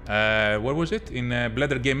 where was it? In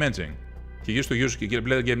Blender Game Engine. He used to use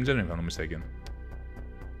Blender Game Engine, if I'm not mistaken.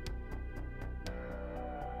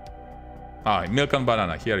 Milk and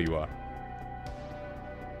Banana, here you are.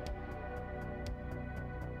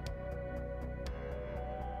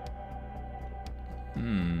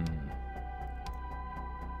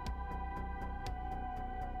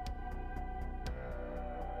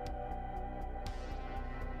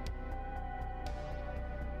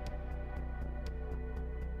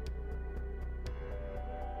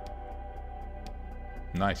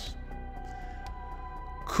 Nice.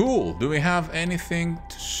 Cool. Do we have anything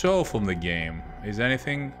to show from the game? Is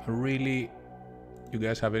anything really... You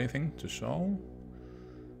guys have anything to show?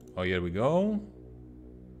 Oh, here we go.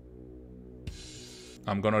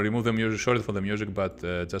 I'm gonna remove the music, sorry for the music, but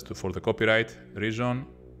just for the copyright reason.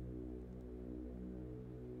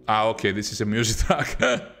 Okay, this is a music track.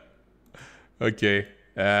 Okay.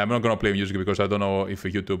 I'm not gonna play music because I don't know if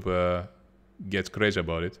YouTube gets crazy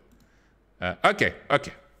about it. Okay.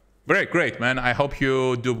 Great, man. I hope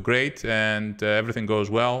you do great and everything goes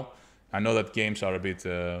well. I know that games are a bit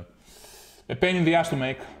a pain in the ass to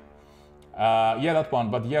make. Yeah, that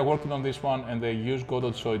one. But yeah, working on this one, and they used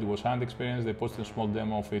Godot, so it was hand experience. They posted a small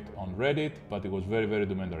demo of it on Reddit, but it was very, very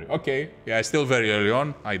rudimentary. Okay, yeah, it's still very early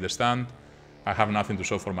on. I understand. I have nothing to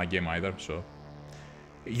show for my game either, so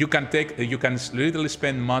you can literally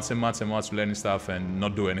spend months and months and months learning stuff and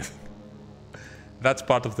not do anything. That's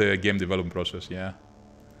part of the game development process, yeah.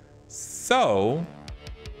 So,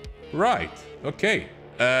 right, okay.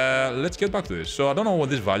 Let's get back to this. So I don't know what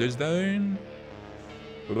this value is doing.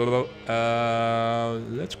 Let's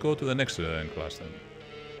go to the next class then.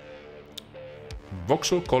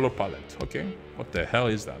 Voxel color palette. Okay, what the hell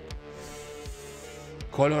is that?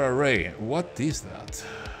 Color array. What is that?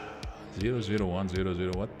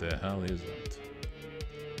 00100. What the hell is that?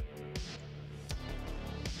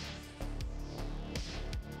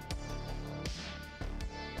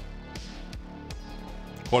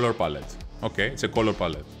 Color palette. Okay, it's a color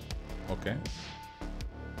palette. Okay.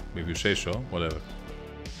 If you say so, whatever.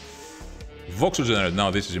 Voxel generator.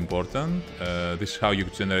 Now this is important. This is how you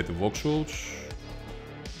generate the voxels.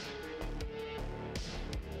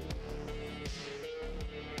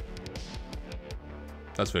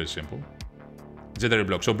 That's very simple. Generate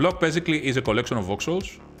block. So block basically is a collection of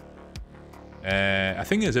voxels. I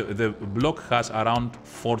think the block has around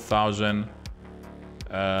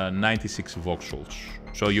 4,096 voxels.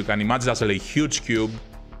 So you can imagine that's a huge cube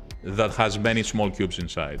that has many small cubes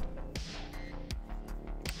inside.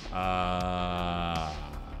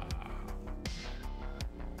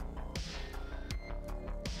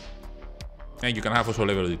 And you can have also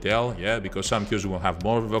level of detail, yeah, because some cubes will have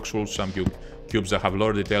more voxels, some cubes that have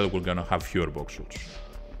lower detail will gonna have fewer voxels.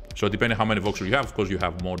 So depending how many voxels you have, of course, you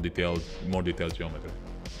have more detailed geometry.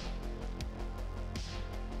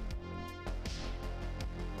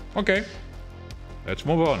 Okay, let's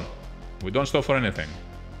move on. We don't stop for anything.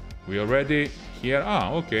 We already here.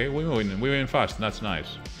 Okay, we win fast. That's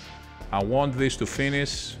nice. I want this to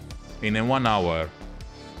finish in 1 hour.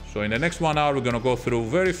 So in the next 1 hour, we're gonna go through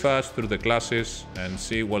very fast through the classes and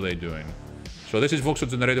see what they're doing. So this is voxel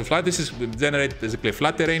generator flat. This is generate basically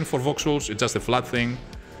flat terrain for voxels. It's just a flat thing.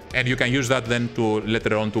 And you can use that then to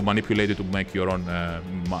later on to manipulate it to make your own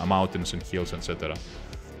mountains and hills, etc.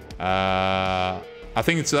 I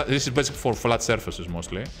think this is basically for flat surfaces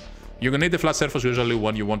mostly. You need the flat surface usually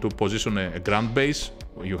when you want to position a ground base.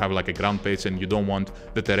 You have like a ground base and you don't want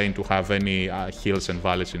the terrain to have any hills and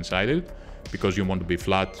valleys inside it because you want to be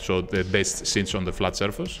flat, so the base sits on the flat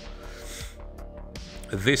surface.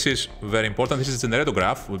 This is very important. This is a generator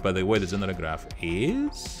graph. By the way, the generator graph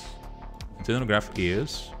is... The generator graph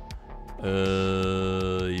is...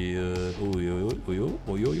 The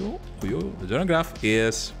generator graph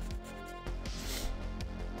is...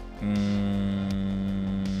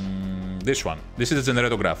 this one. This is the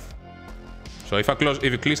generator graph. So if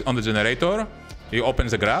you click on the generator, it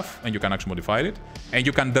opens the graph and you can actually modify it. And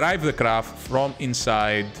you can drive the graph from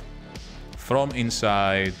inside from this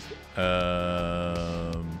side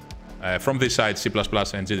C++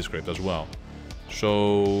 and GDScript as well.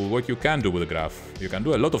 So what you can do with the graph, you can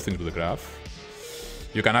do a lot of things with the graph.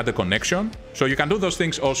 You can add a connection. So you can do those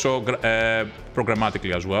things also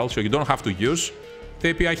programmatically as well. So you don't have to use the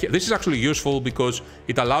API here. This is actually useful because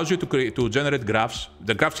it allows you to generate graphs.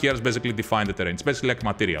 The graphs here basically define the terrain. It's basically like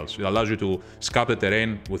materials. It allows you to sculpt the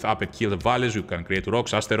terrain with up and kill values. You can create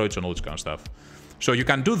rocks, asteroids, and all this kind of stuff. So you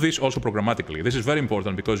can do this also programmatically. This is very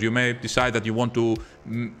important because you may decide that you want to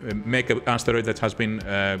make an asteroid that has been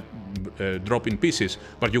dropped in pieces,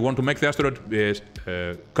 but you want to make the asteroid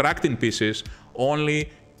cracked in pieces only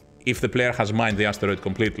if the player has mined the asteroid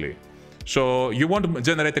completely. So you want to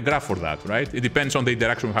generate a graph for that, right? It depends on the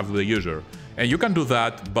interaction you have with the user. And you can do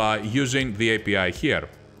that by using the API here.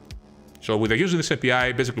 So with using this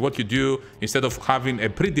API, basically what you do, instead of having a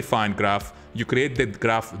predefined graph, you create the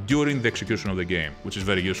graph during the execution of the game, which is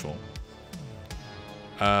very useful.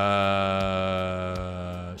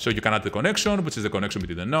 So you can add the connection, which is the connection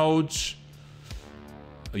between the nodes.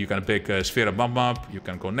 You can pick a sphere and bump map. You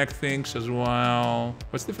can connect things as well.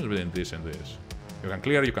 What's the difference between this and this? You can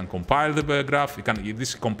clear, you can compile the graph.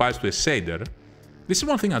 This compiles to a shader. This is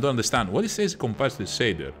one thing I don't understand. What it says it compiles to a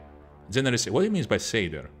shader? Generally, what it means by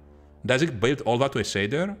shader? Does it build all that to a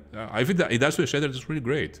shader? If it does to a shader, it's really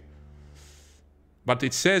great. But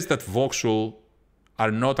it says that voxel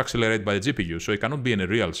are not accelerated by the GPU, so it cannot be in a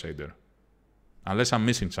real shader. Unless I'm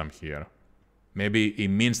missing some here. Maybe it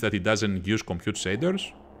means that it doesn't use compute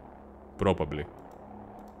shaders? Probably.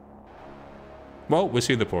 Well, we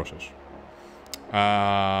see the process.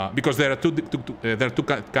 Because there are two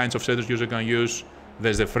kinds of shaders user can use.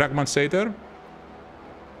 There's the fragment shader,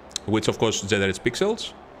 which of course generates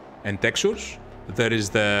pixels and textures. There is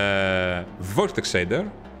the vertex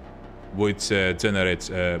shader, which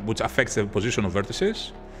which affects the position of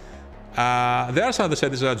vertices. There are some other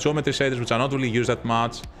shaders, geometry shaders, which are not really used that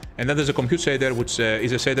much. And then there's a compute shader, which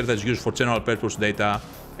is a shader that's used for general purpose data,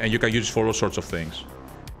 and you can use it for all sorts of things.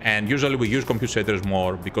 And usually we use compute shaders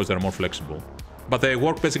more because they're more flexible. But they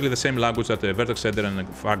work basically the same language that the vertex shader and the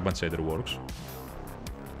fragment shader works.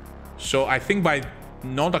 So I think by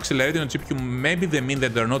not accelerating on GPU, maybe they mean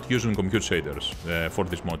that they're not using compute shaders for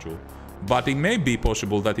this module. But it may be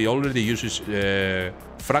possible that it already uses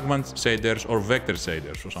fragment shaders or vector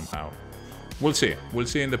shaders or somehow. We'll see. We'll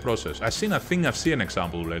see in the process. I think I've seen an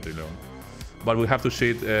example later on, but we have to see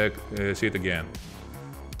it again.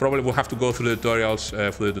 Probably we'll have to go through the tutorials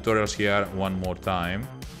for the tutorials here one more time.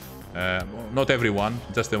 Not everyone,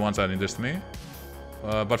 just the ones that interest me.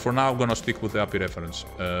 But for now, I'm gonna stick with the API reference.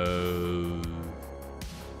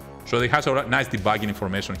 So it has a nice debugging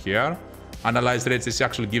information here. Analyze rates, this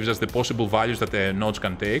actually gives us the possible values that the nodes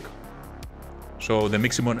can take. So the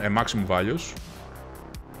maximum and maximum values.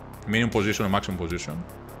 Minimum position and maximum position.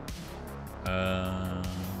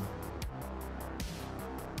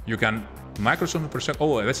 You can microsome per second.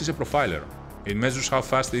 Oh, this is a profiler. It measures how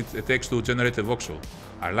fast it takes to generate a voxel.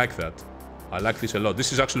 I like that. I like this a lot.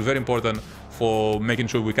 This is actually very important for making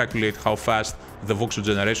sure we calculate how fast the voxel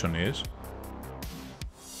generation is.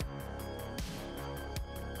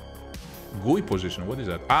 GUI position, what is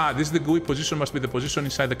that? Ah, this is the GUI position, must be the position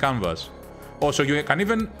inside the canvas. Oh, so you can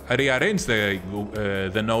even rearrange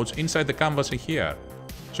the nodes inside the canvas here.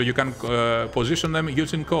 So you can position them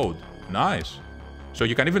using code. Nice. So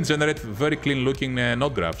you can even generate very clean looking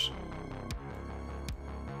node graphs.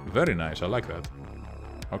 Very nice, I like that.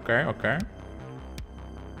 Okay, okay.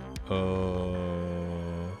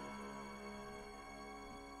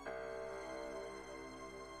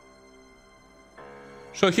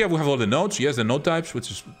 So here we have all the nodes. Yes, the node types,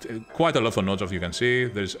 which is quite a lot of nodes, as you can see.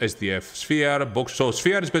 There's SDF sphere, box. So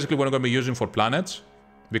sphere is basically what I'm going to be using for planets,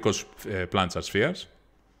 because planets are spheres.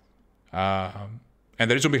 And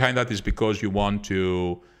the reason behind that is because you want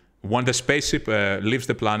when the spaceship leaves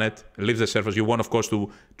the planet, leaves the surface, you want, of course,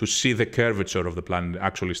 to see the curvature of the planet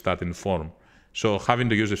actually start in form. So having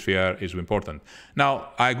to use a sphere is important.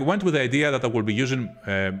 Now, I went with the idea that I will be using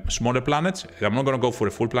smaller planets. I'm not going to go for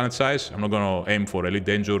a full planet size. I'm not going to aim for Elite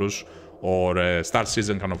Dangerous or a Star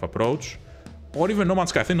Citizen kind of approach. Or even No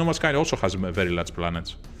Man's Sky. I think No Man's Sky also has very large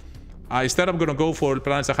planets. Instead, I'm going to go for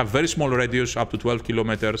planets that have very small radius, up to 12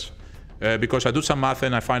 kilometers. Because I do some math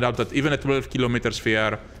and I find out that even a 12-kilometer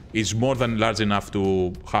sphere is more than large enough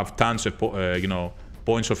to have tons of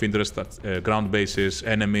points of interest, ground bases,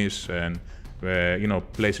 enemies, and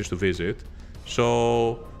places to visit.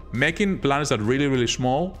 So making planets that are really, really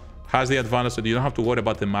small has the advantage that you don't have to worry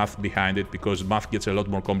about the math behind it, because math gets a lot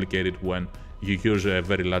more complicated when you use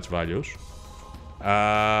very large values.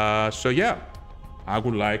 So yeah, I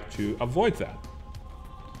would like to avoid that.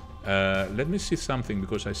 Let me see something,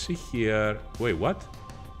 because I see here... Wait, what?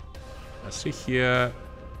 I see here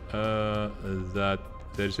that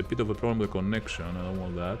there's a bit of a problem with the connection. I don't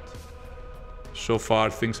want that. So far,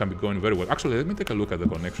 things have been going very well. Actually, let me take a look at the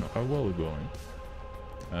connection. How well is it going?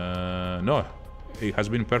 No, it has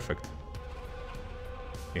been perfect.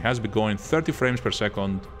 It has been going 30 frames per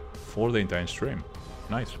second for the entire stream.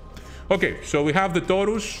 Nice. Okay, so we have the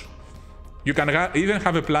torus. You can even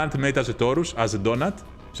have a planet made as a torus, as a donut.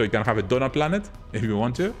 So you can have a donut planet if you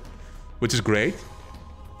want to, which is great.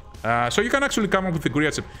 So you can actually come up with a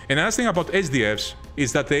great... And another thing about SDFs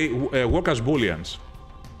is that they work as booleans.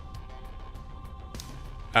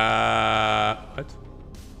 What?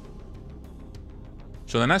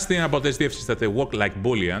 So the nice thing about SDFs is that they work like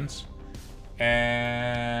booleans,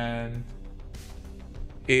 and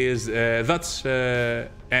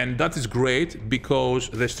that is great because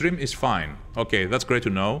the stream is fine. Okay, that's great to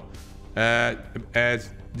know.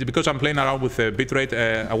 Because I'm playing around with the bitrate,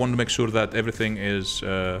 I want to make sure that everything is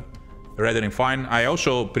rendering fine. I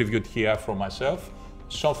also previewed here for myself.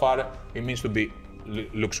 So far, it means to be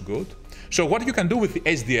looks good. So what you can do with the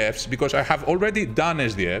SDFs, because I have already done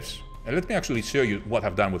SDFs, and let me actually show you what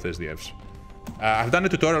I've done with SDFs. I've done a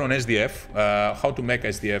tutorial on SDF, how to make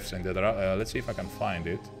SDFs, etc. Let's see if I can find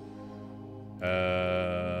it.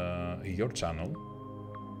 Your channel.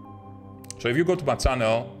 So if you go to my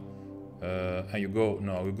channel, and you go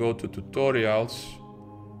to tutorials,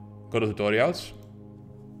 go to tutorials.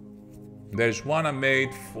 There's one I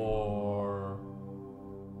made for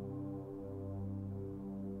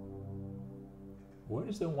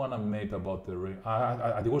is the one I made about the ray?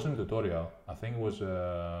 It wasn't a tutorial. I think it was.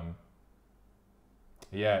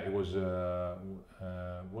 Yeah, it was.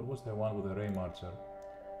 What was the one with the ray marcher?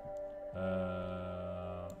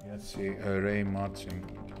 Let's see. Ray marching.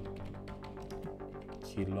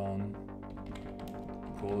 Kilon.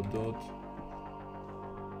 Godot.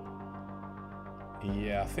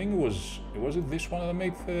 Yeah, I think it was. Was it this one that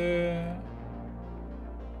made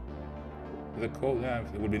the code? Yeah,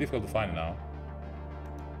 it would be difficult to find now.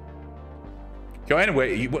 So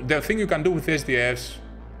anyway, the thing you can do with SDFs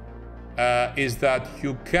is that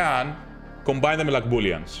you can combine them like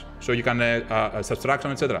booleans. So you can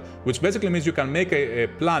subtraction, etc. Which basically means you can make a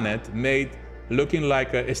planet made looking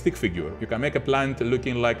like a stick figure. You can make a planet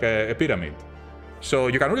looking like a pyramid. So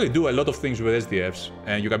you can really do a lot of things with SDFs,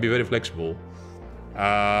 and you can be very flexible.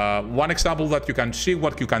 One example that you can see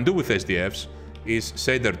what you can do with SDFs is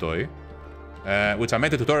shader toy, which I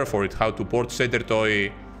made a tutorial for it, how to port shader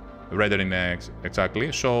toy rendering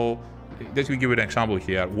exactly. So let me give you an example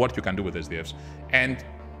here, what you can do with SDFs. And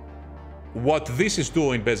what this is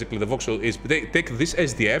doing, basically, the Voxel, is they take these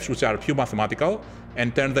SDFs, which are pure mathematical,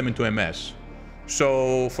 and turn them into a mesh.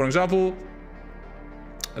 So, for example,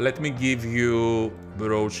 let me give you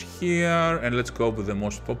browse here, and let's go with the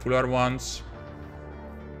most popular ones.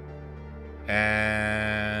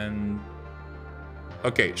 And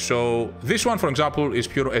okay, so this one, for example, is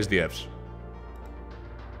pure SDFs.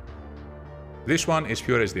 This one is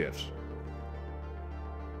pure SDFs.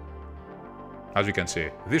 As you can see,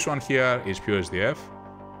 this one here is pure SDF.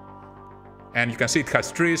 And you can see it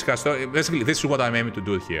has trees, basically this is what I'm aiming to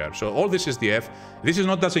do here. So all this SDF, this is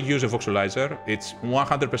not doesn't use a voxelizer, it's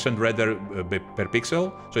 100% render per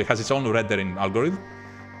pixel, so it has its own rendering algorithm.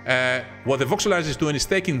 What the voxelizer is doing is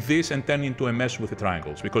taking this and turning into a mesh with the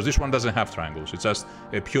triangles, because this one doesn't have triangles, it's just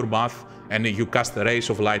a pure math, and you cast rays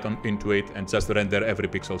of light into it and just render every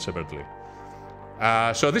pixel separately.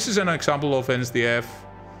 So this is an example of an SDF.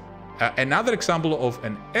 Another example of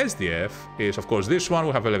an SDF is, of course, this one.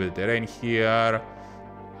 We have elevated terrain here.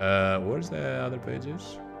 Where's the other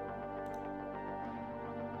pages?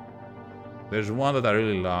 There's one that I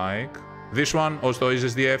really like. This one also is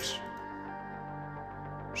SDFs.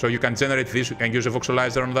 So you can generate this and use a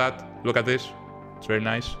voxelizer on that. Look at this. It's very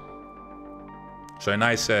nice. So a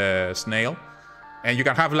nice snail. And you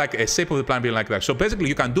can have like a shape of the planet being like that. So basically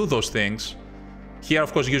you can do those things. Here,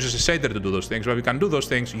 of course, uses a shader to do those things, but we can do those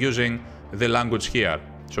things using the language here.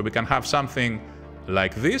 So we can have something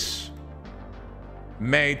like this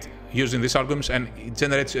made using these algorithms, and it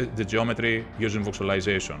generates the geometry using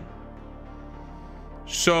voxelization.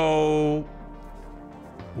 So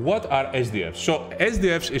what are SDFs? So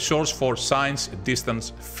SDFs is source for science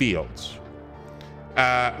distance fields.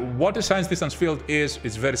 What a science distance field is,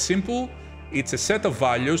 it's very simple. It's a set of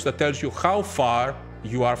values that tells you how far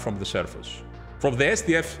you are from the surface. From the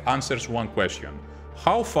SDF answers one question.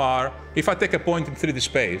 How far, if I take a point in 3D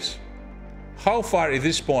space, how far is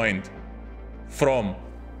this point from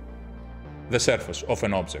the surface of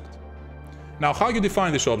an object? Now, how you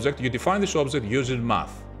define this object? You define this object using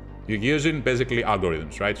math. You're using basically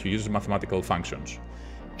algorithms, right? You use mathematical functions.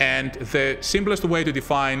 And the simplest way to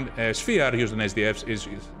define a sphere using SDFs is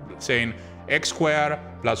saying x squared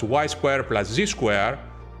plus y squared plus z squared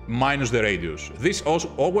minus the radius. This is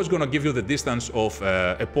always going to give you the distance of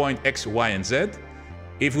a point x, y, and z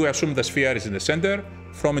if we assume the sphere is in the center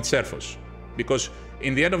from its surface. Because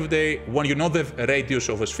in the end of the day, when you know the radius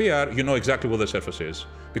of a sphere, you know exactly what the surface is.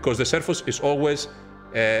 Because the surface is always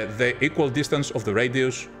the equal distance of the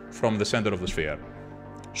radius from the center of the sphere.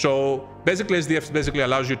 So basically, SDF basically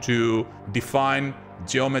allows you to define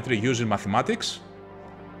geometry using mathematics,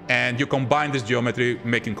 and you combine this geometry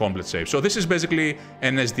making complex shapes. So this is basically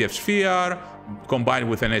an SDF sphere combined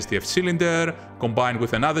with an SDF cylinder, combined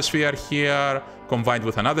with another sphere here, combined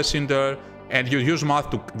with another cylinder, and you use math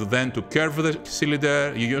to curve the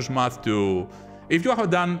cylinder. You use math to, if you have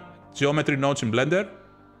done geometry nodes in Blender,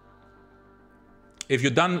 if you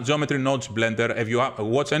have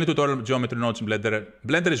watched any tutorial on geometry nodes in Blender,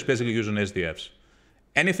 Blender is basically using SDFs.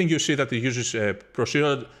 Anything you see that uses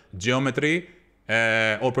procedural geometry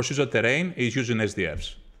or procedural terrain is using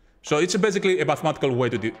SDFs. So it's basically a mathematical way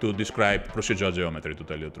to describe procedural geometry, to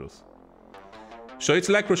tell you the truth. So it's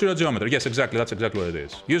like procedural geometry. Yes, exactly. That's exactly what it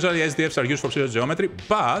is. Usually SDFs are used for procedural geometry,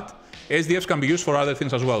 but SDFs can be used for other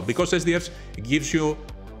things as well. Because SDFs gives you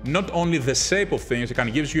not only the shape of things, it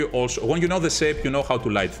can give you also, when you know the shape, you know how to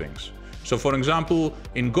light things. So for example,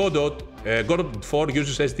 in Godot, Godot 4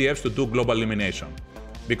 uses SDFs to do global illumination.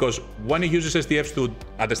 Because when it uses SDFs to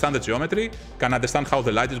understand the geometry, can understand how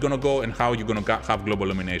the light is going to go and how you're going to have global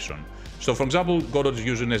illumination. So for example, Godot is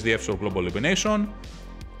using SDFs for global illumination.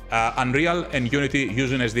 Unreal and Unity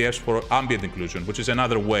using SDFs for ambient occlusion, which is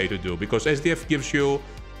another way to do, because SDF gives you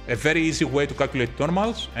a very easy way to calculate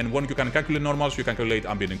normals, and when you can calculate normals, you can calculate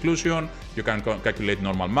ambient occlusion, you can calculate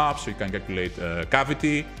normal maps, you can calculate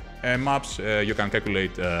cavity maps, you can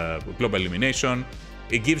calculate global illumination.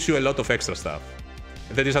 It gives you a lot of extra stuff.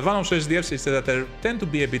 The disadvantage of SDFs is that they tend to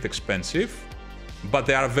be a bit expensive, but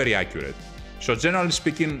they are very accurate. So generally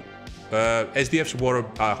speaking,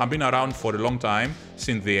 SDFs have been around for a long time,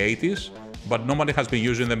 since the 80s, but nobody has been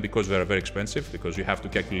using them because they're very expensive, because you have to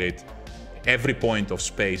calculate every point of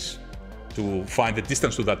space to find the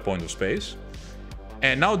distance to that point of space.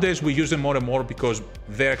 And nowadays we use them more and more because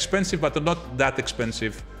they're expensive, but they're not that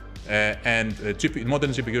expensive.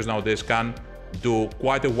 Modern GPUs nowadays can do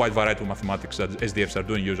quite a wide variety of mathematics that SDFs are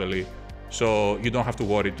doing usually. So you don't have to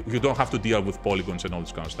worry, you don't have to deal with polygons and all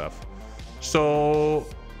this kind of stuff. So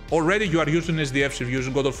already you are using SDFs. If you're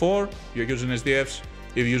using Godot 4, you're using SDFs.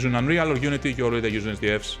 If you're using Unreal or Unity, you're already using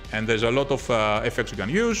SDFs. And there's a lot of effects you can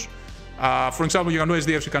use. For example, you can do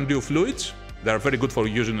SDFs, you can do fluids. They're very good for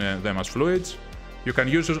using them as fluids. You can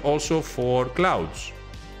use it also for clouds,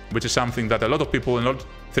 which is something that a lot of people in a lot of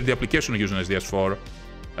 3D applications are using SDFs for.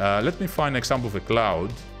 Let me find an example of a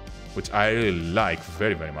cloud, which I really like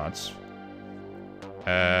very, very much.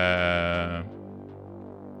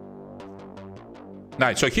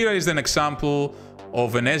 Right, so here is an example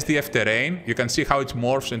of an SDF terrain. You can see how it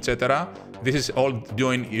morphs, etc. This is all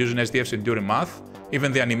doing using SDFs and during math.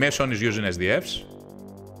 Even the animation is using SDFs.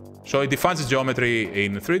 So it defines the geometry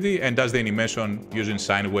in 3D and does the animation using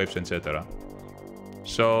sine waves, etc.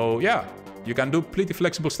 So yeah, you can do pretty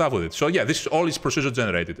flexible stuff with it. So yeah, this all is procedure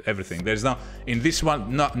generated, everything. There's no, in this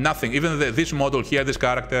one, nothing. Even this model here, this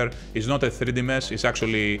character is not a 3D mesh. It's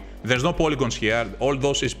actually, there's no polygons here. All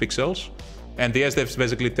those is pixels. And the SDFs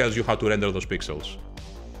basically tells you how to render those pixels.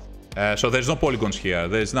 So there's no polygons here,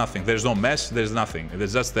 there's nothing. There's no mesh, there's nothing.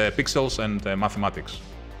 There's just the pixels and mathematics.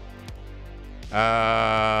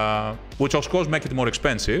 Which of course make it more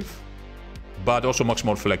expensive, but also much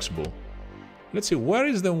more flexible. Let's see, where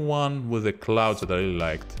is the one with the clouds that I really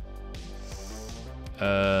liked?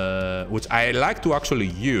 Which I like to actually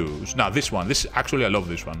use. Now this one, actually I love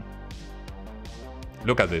this one.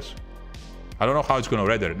 Look at this. I don't know how it's going to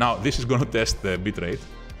render. Now, this is going to test the bitrate.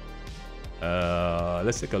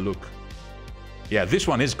 Let's take a look. Yeah, this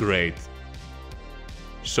one is great.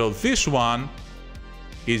 So this one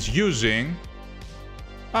is using...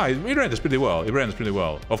 it renders pretty well. It renders pretty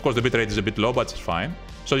well. Of course, the bitrate is a bit low, but it's fine.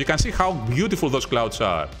 So you can see how beautiful those clouds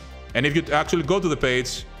are. And if you actually go to the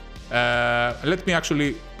page, let me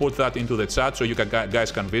actually put that into the chat so you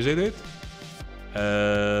guys can visit it.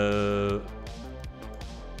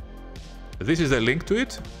 This is the link to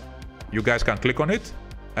it. You guys can click on it.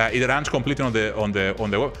 It runs completely on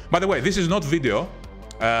the web. By the way, this is not video.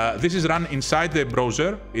 This is run inside the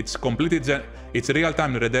browser. It's completely it's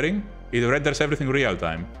real-time rendering. It renders everything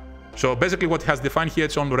real-time. So basically, what it has defined here,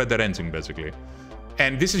 it's on render engine basically.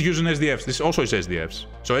 And this is using SDFs. This also is SDFs.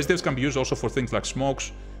 So SDFs can be used also for things like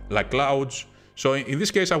smokes, like clouds. So in this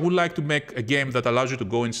case, I would like to make a game that allows you to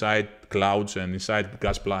go inside clouds and inside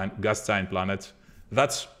gas giant planets.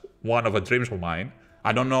 That's one of the dreams of mine.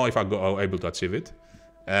 I don't know if I'm able to achieve it,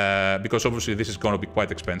 because obviously this is going to be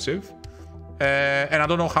quite expensive. And I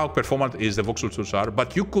don't know how performant is the voxel tools are,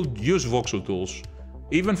 but you could use voxel tools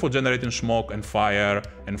even for generating smoke and fire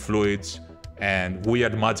and fluids and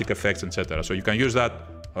weird magic effects, etc. So you can use that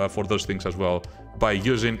for those things as well by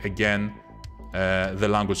using, again, the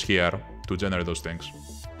language here to generate those things.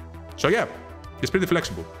 So yeah, it's pretty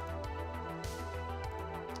flexible.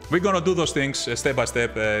 We're gonna do those things step by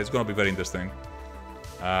step. It's gonna be very interesting.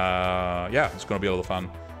 Yeah, it's gonna be a lot of fun.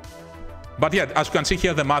 But yeah, as you can see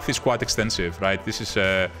here, the math is quite extensive, right? This is,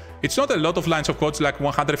 it's not a lot of lines of code, it's like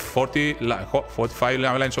 145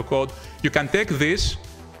 lines of code. You can take this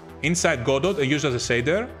inside Godot and use it as a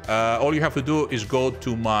shader. All you have to do is go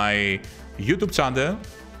to my YouTube channel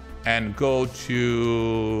and go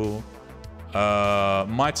to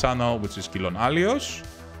my channel, which is Kilon Alios,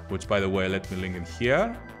 which, by the way, let me link in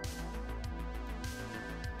here.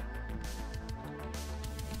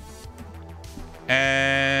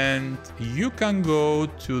 And you can go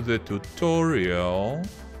to the tutorial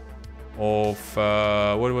of,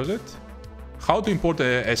 what was it? How to import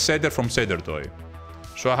a shader from Shader Toy.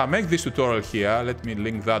 So I make this tutorial here. Let me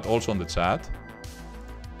link that also on the chat.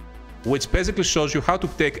 Which basically shows you how to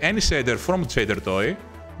take any shader from Shader Toy,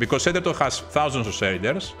 because Shader Toy has thousands of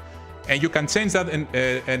shaders. And you can change that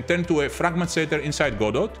and turn to a fragment shader inside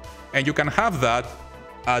Godot. And you can have that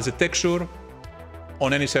as a texture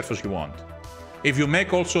on any surface you want. If you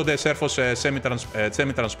make also the surface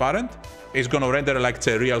semi-transparent, it's going to render like it's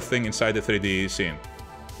a real thing inside the 3D scene.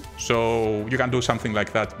 So you can do something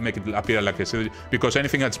like that, make it appear like a 3D, because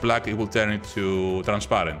anything that's black, it will turn it to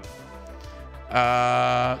transparent.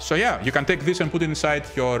 So yeah, you can take this and put it inside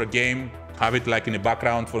your game, have it like in the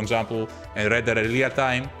background, for example, and render in real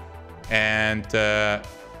time. And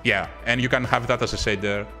yeah, and you can have that as a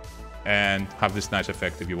shader and have this nice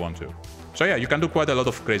effect if you want to. So yeah, you can do quite a lot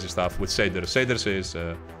of crazy stuff with shaders. Shaders is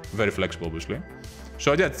very flexible, obviously.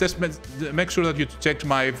 So yeah, just make sure that you check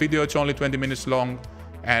my video. It's only 20 minutes long,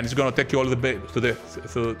 and it's gonna take you all the way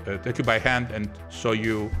take you by hand and show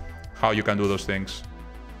you how you can do those things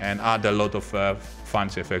and add a lot of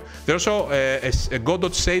fancy effects. There's also a Godot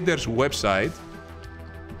shaders website.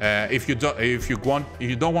 If you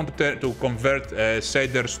don't want to convert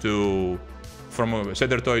shaders from a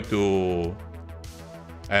shader toy to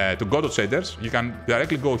Godot shaders, you can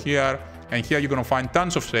directly go here, and here you're gonna find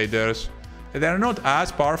tons of shaders. They're not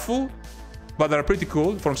as powerful, but they're pretty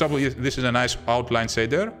cool. For example, this is a nice outline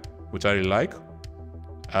shader, which I really like.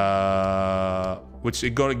 Which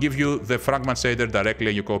is gonna give you the fragment shader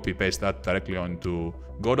directly. You copy paste that directly onto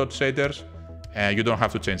Godot shaders, and you don't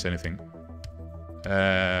have to change anything.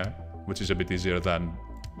 Which is a bit easier than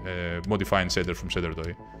modifying shader from shader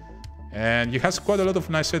toy. And it has quite a lot of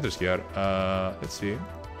nice shaders here. Let's see.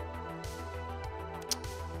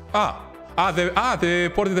 They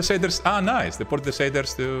ported the shaders. Nice. They ported the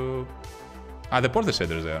shaders to. They ported the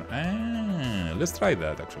shaders there. Let's try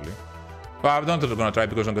that actually. Well, I'm not gonna try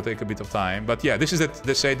because I'm gonna take a bit of time. But yeah, this is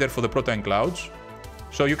the shader for the protein clouds.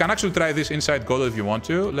 So you can actually try this inside Godot if you want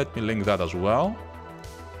to. Let me link that as well.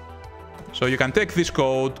 So you can take this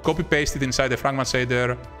code, copy paste it inside the fragment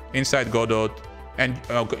shader, inside Godot, and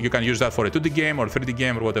you can use that for a 2D game or 3D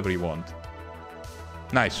game or whatever you want.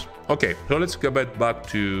 Nice. Okay, so let's go back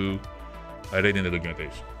to reading the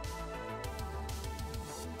documentation.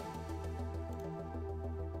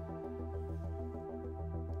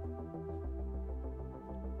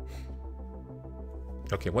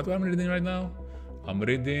 Okay, what am I reading right now? I'm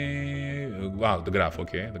reading... wow, the graph,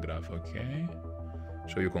 okay, the graph, okay.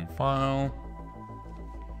 So you compile.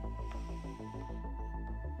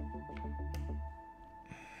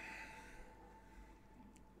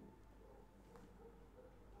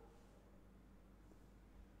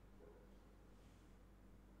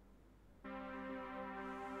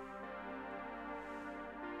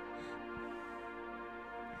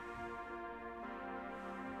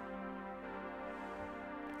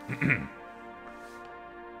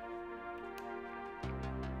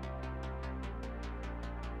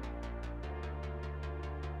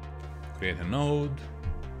 Create a node.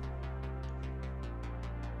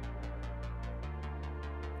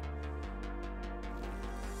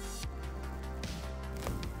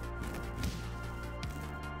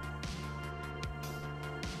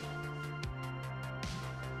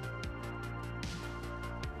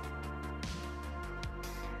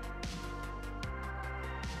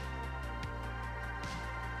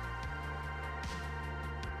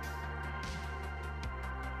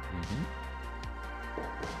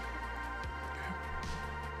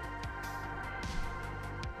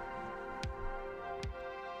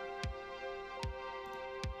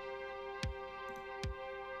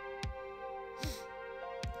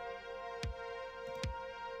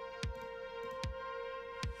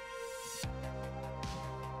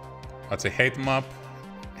 That's a height map.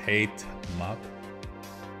 Height map.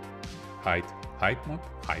 Height map.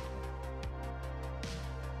 Height.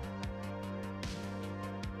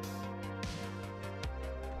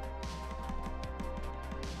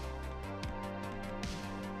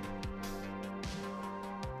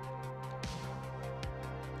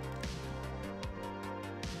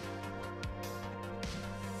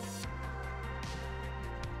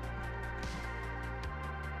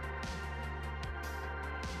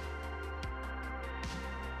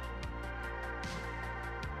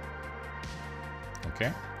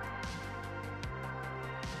 Okay.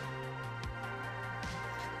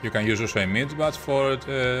 You can use also image batch for it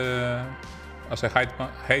as a height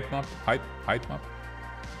map.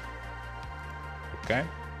 Okay.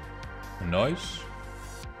 Noise.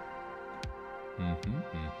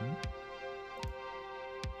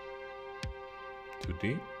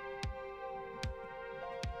 2D.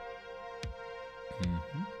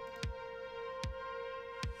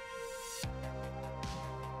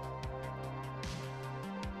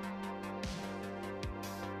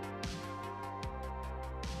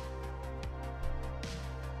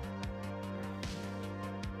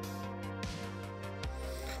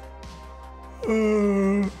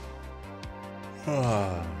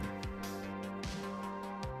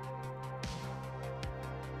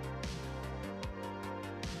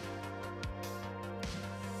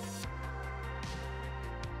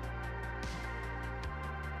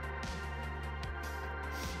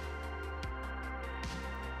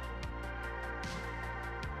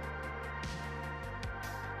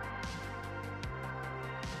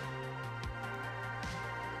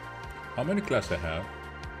 How many classes I have?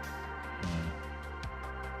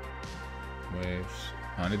 Waves.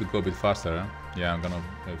 I need to go a bit faster, huh? Yeah, I'm gonna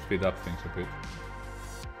speed up things a bit.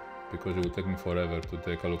 Because it will take me forever to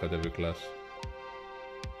take a look at every class.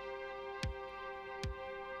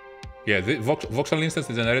 Yeah, the voxel instance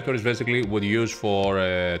generator is basically what you use for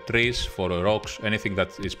trees, for rocks, anything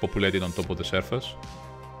that is populated on top of the surface,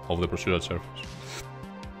 of the procedural surface.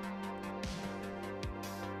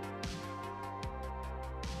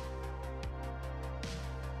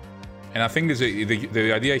 And I think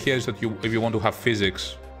the idea here is that if you want to have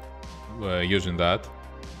physics using that,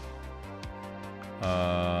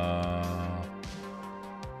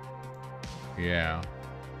 yeah.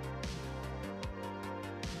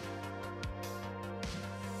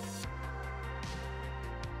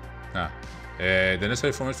 The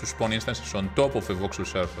necessary form is to spawn instances on top of a voxel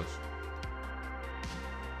surface.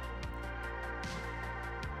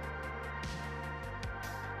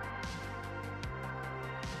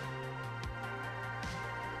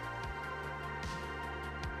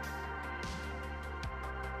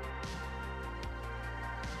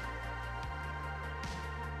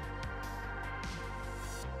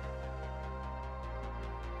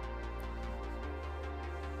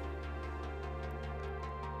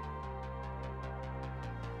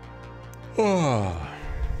 Oh.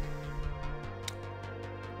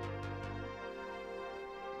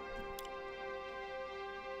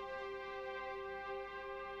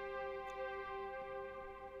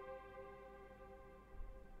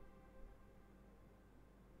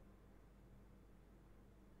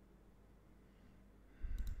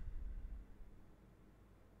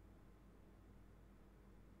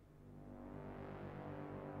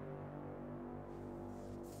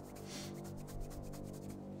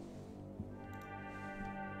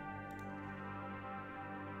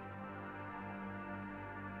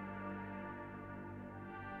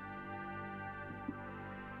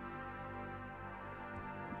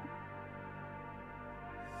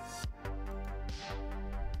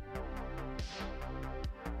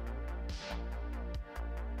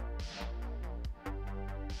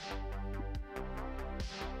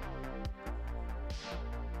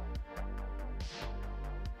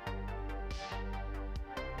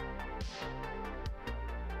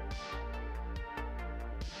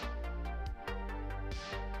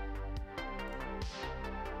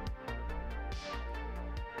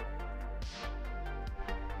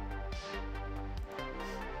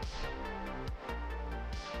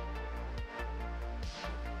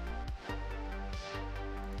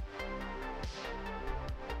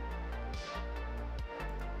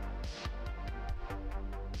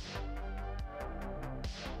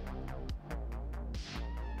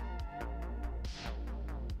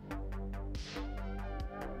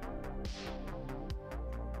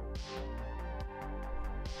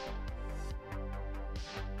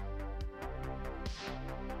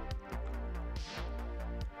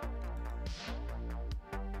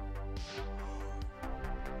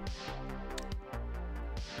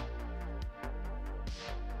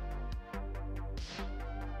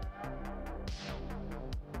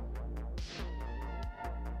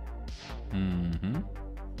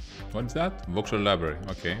 What's that? Voxel library.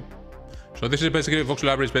 Okay. So this is basically Voxel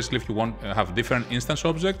library is basically if you want have different instance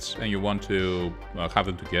objects and you want to have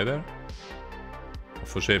them together.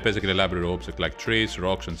 For say basically a library object like trees,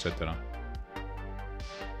 rocks, etc.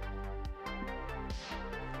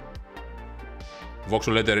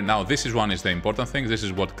 Voxel letter. Now this is one is the important thing. This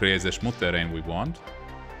is what creates the smooth terrain we want.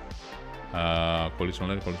 Collision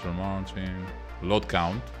letter, collision mounting, load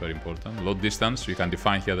count, very important. Load distance. You can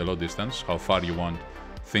define here the load distance, how far you want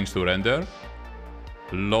things to render.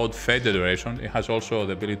 Load fade duration. It has also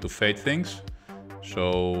the ability to fade things,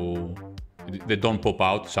 so they don't pop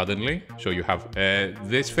out suddenly. So you have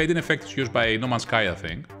this fading effect is used by No Man's Sky, I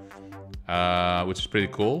think, which is pretty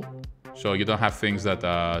cool. So you don't have things that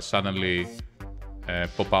suddenly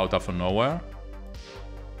pop out of nowhere.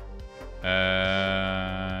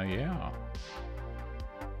 Yeah.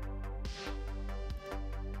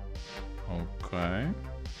 Okay.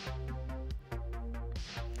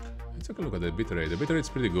 Let's take a look at the bitrate. The bitrate is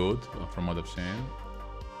pretty good from what I've seen.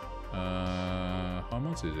 How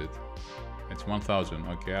much is it? It's 1000.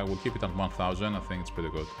 Okay, I will keep it at 1000. I think it's pretty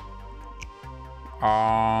good.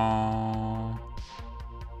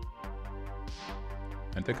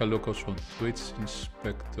 And take a look also on Twitch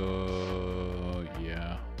Inspector.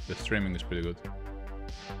 Yeah, the streaming is pretty good.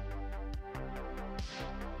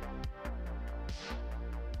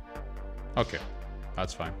 Okay,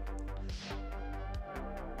 that's fine.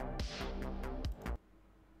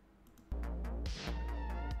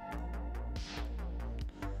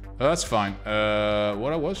 That's fine.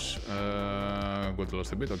 What I was? Got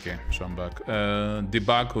lost a bit. Okay, so I'm back.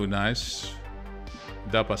 Debug, oh, nice.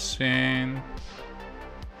 Dapa scene.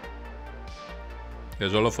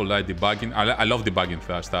 There's a lot of light debugging. I love debugging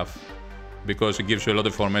stuff because it gives you a lot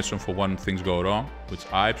of information for when things go wrong, which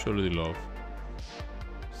I absolutely love.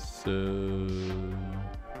 So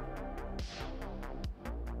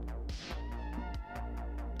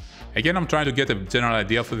again, I'm trying to get a general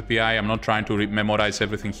idea for the PI. I'm not trying to memorize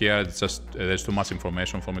everything here. It's just there's too much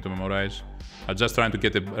information for me to memorize. I'm just trying to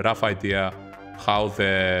get a rough idea how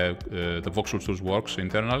the Voxel tools works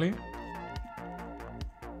internally.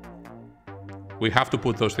 We have to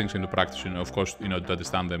put those things into practice, you know, of course, you know, to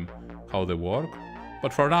understand them, how they work.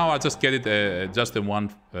 But for now, I just get it just in one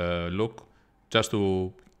look, just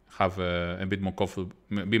to have a bit more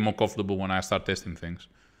comfortable when I start testing things.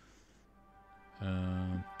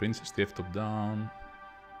 Princess TF top down.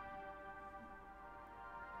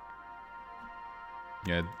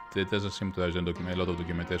 Yeah, there doesn't seem to have a lot of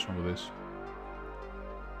documentation for this.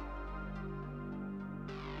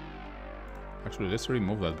 Actually, let's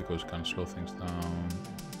remove that because it can slow things down.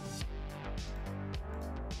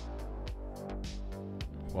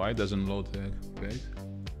 Why doesn't load the page?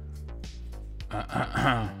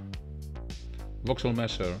 Voxel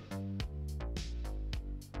measure.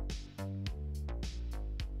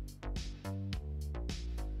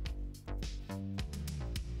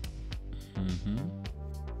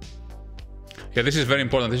 Yeah, this is very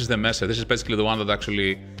important. This is the measure. This is basically the one that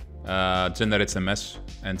actually generates the mesh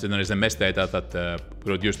and generates the mesh data that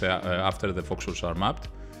produced after the voxels are mapped.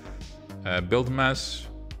 Build mesh.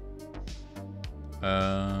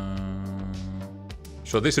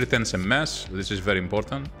 So this returns a mesh. This is very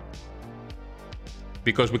important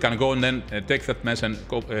because we can go and then take that mesh and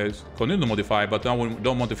continue to modify, but now we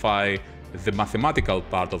don't modify the mathematical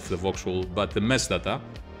part of the voxel, but the mesh data,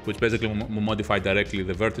 which basically we modify directly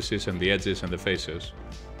the vertices and the edges and the faces.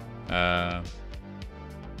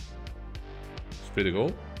 It's pretty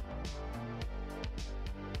cool.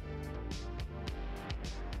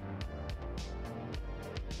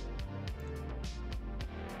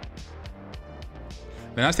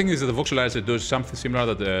 The nice thing is that the voxelizer does something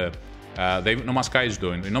similar that No Man's Sky is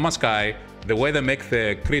doing. In No Man's Sky, the way they make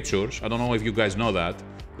the creatures, I don't know if you guys know that,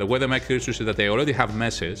 the way they make creatures is that they already have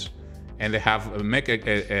meshes, and they have make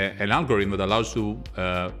an algorithm that allows to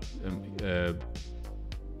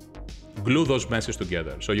glue those meshes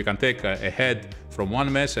together. So you can take a head from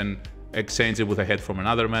one mesh and exchange it with a head from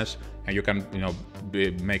another mesh, and you can, you know,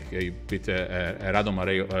 make a random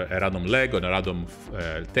array, a random leg or a random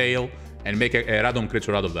tail, and make a random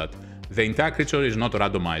creature out of that. The entire creature is not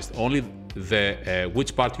randomized. Only the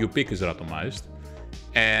which part you pick is randomized,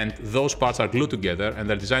 and those parts are glued together, and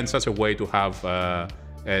they're designed in such a way to have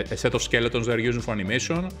a set of skeletons they're using for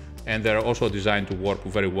animation, and they're also designed to work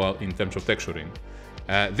very well in terms of texturing.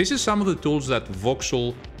 This is some of the tools that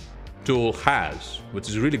Voxel tool has, which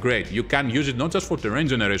is really great. You can use it not just for terrain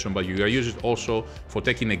generation, but you can use it also for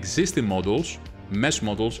taking existing models, mesh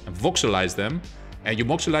models, and voxelize them. And you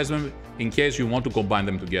voxelize them in case you want to combine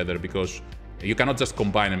them together, because you cannot just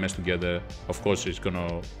combine and mesh together. Of course, it's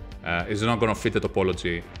not gonna fit the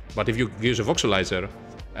topology. But if you use a voxelizer,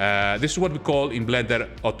 this is what we call in Blender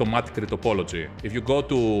automatic retopology. If you go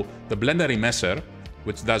to the Blender Remesser,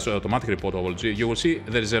 which does automatic retopology, you will see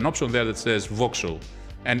there is an option there that says voxel.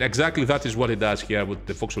 And exactly that is what it does here with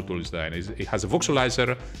the voxel tool design. It has a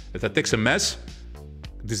voxelizer that takes a mesh,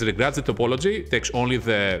 disregards the topology, takes only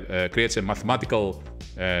the creates a mathematical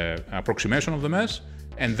approximation of the mesh,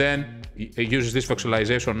 and then it uses this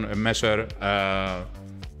voxelization measure,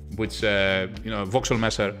 which voxel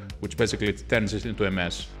measure, which basically turns it into a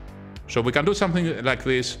mesh. So we can do something like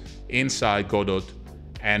this inside Godot,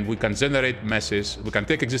 and we can generate meshes. We can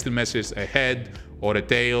take existing meshes, a head or a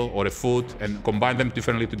tail or a foot, and combine them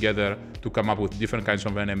differently together to come up with different kinds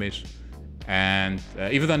of enemies. And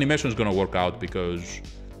even the animation is going to work out, because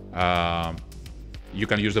you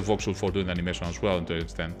can use the voxel for doing the animation as well to an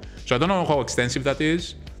extent. So I don't know how extensive that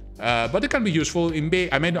is, but it can be useful. I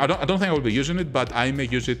don't think I will be using it, but I may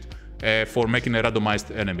use it for making a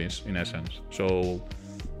randomized enemies in essence. So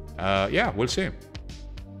yeah, we'll see.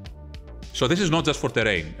 So this is not just for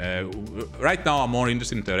terrain. Right now I'm more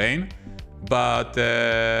interested in terrain, but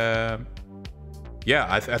yeah,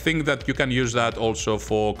 I think that you can use that also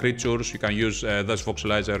for creatures. You can use this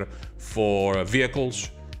voxelizer for vehicles,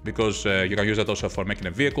 because you can use that also for making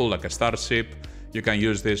a vehicle, like a starship. You can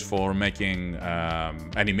use this for making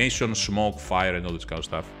animation, smoke, fire, and all this kind of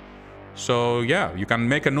stuff. So yeah, you can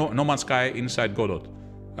make a No Man's Sky inside Godot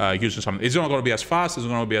using something. It's not going to be as fast, it's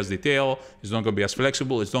not going to be as detailed, it's not going to be as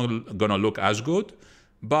flexible, it's not going to look as good,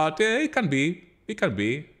 But it can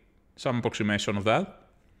be some approximation of that.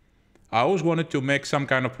 I always wanted to make some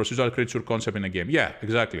kind of procedural creature concept in a game. Yeah,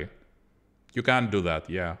 exactly. You can't do that,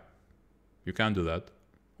 yeah. You can't do that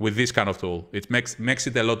with this kind of tool. It makes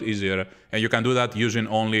it a lot easier, and you can do that using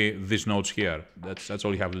only these nodes here. That's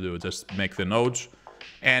all you have to do, just make the nodes.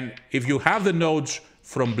 And if you have the nodes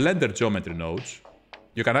from Blender geometry nodes,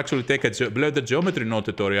 you can actually take a Blender geometry node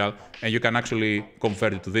tutorial and you can actually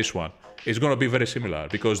convert it to this one. It's going to be very similar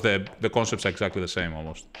because the concepts are exactly the same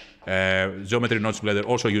almost. Geometry nodes Blender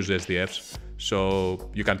also use SDFs, so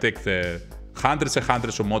you can take the hundreds and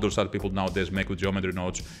hundreds of models that people nowadays make with geometry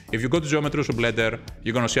nodes. If you go to geometry nodes Blender,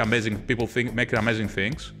 you're going to see amazing people making amazing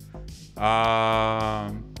things.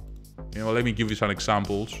 Let me give you some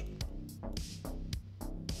examples.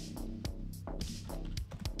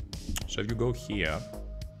 So if you go here,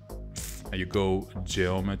 and you go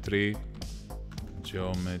geometry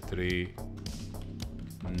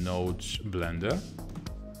nodes Blender.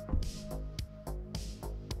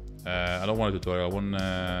 I don't want a tutorial, I want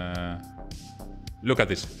look at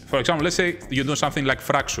this. For example, let's say you do something like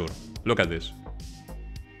fracture. Look at this.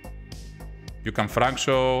 You can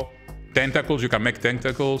fracture tentacles, you can make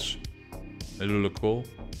tentacles. It will look cool.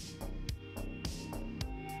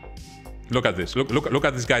 Look at this. Look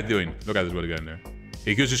at this guy doing. Look at this what he's doing.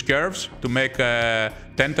 He uses curves to make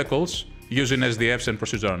tentacles using SDFs and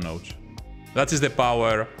procedural nodes. That is the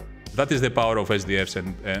power. That is the power of SDFs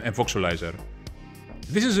and Voxelizer.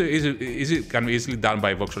 This can be easily done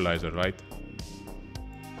by Voxelizer, right?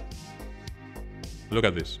 Look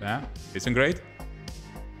at this. Yeah, isn't great?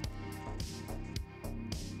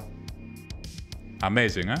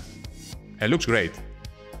 Amazing, huh? It looks great.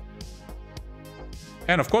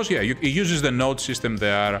 And of course, yeah, it uses the node system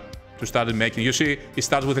there to start making. You see, it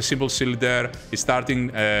starts with a simple cylinder. It's starting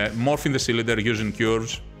morphing the cylinder using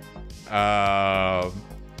curves.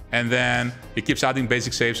 And then it keeps adding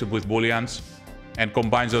basic shapes with booleans and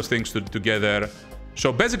combines those things together.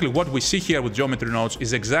 So basically what we see here with geometry nodes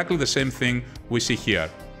is exactly the same thing we see here.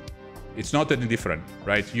 It's not any different,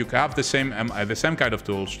 right? You have the same kind of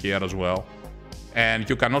tools here as well. And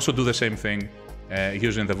you can also do the same thing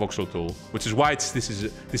using the Voxel tool, which is why this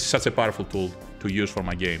is such a powerful tool to use for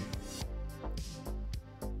my game.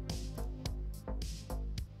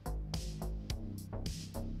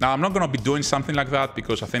 Now, I'm not going to be doing something like that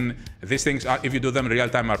because I think these things, if you do them in real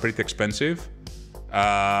time, are pretty expensive.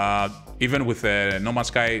 Even with No Man's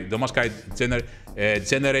Sky, No Man's Sky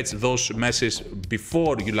generates those meshes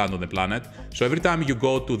before you land on the planet. So every time you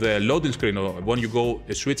go to the loading screen, or when you go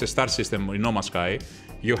switch a start system in No Man's Sky,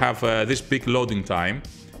 you have this big loading time.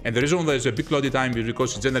 And the reason there's a big loading time is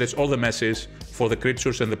because it generates all the meshes for the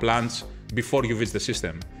creatures and the plants before you visit the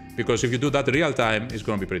system. Because if you do that in real time, it's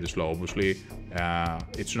going to be pretty slow. Obviously,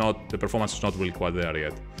 the performance is not really quite there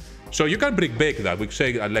yet. So you can break that. We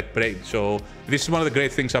say like break. So this is one of the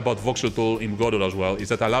great things about Voxel tool in Godot as well, is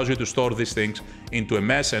that allows you to store these things into a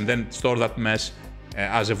mesh and then store that mesh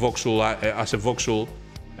as a voxel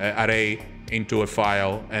array into a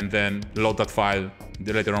file and then load that file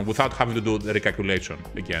later on without having to do the recalculation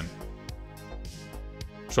again.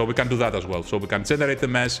 So we can do that as well. So we can generate the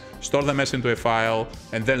mesh, store the mesh into a file,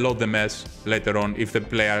 and then load the mesh later on if the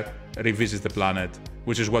player revisits the planet,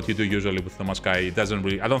 which is what you do usually with No Man's Sky. It doesn't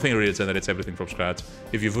really, I don't think it really generates everything from scratch.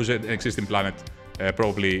 If you visit an existing planet,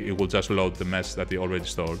 probably it will just load the mesh that it already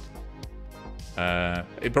stored.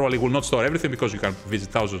 It probably will not store everything because you can visit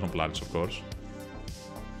thousands of planets, of course.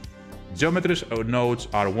 Geometry nodes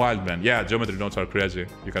are wild, man. Yeah, geometry nodes are crazy.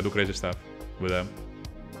 You can do crazy stuff with them.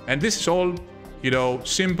 And this is all, you know,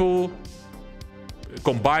 simple,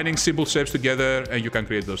 combining simple shapes together, and you can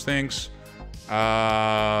create those things.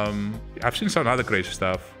 I've seen some other crazy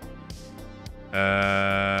stuff.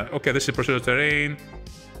 Okay, this is procedural terrain.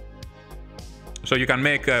 So you can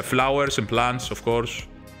make flowers and plants, of course.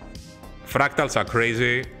 Fractals are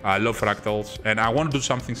crazy. I love fractals, and I want to do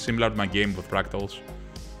something similar to my game with fractals.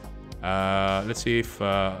 Let's see if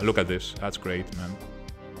look at this. That's great, man.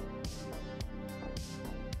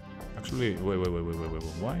 Actually, wait.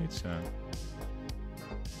 Why it's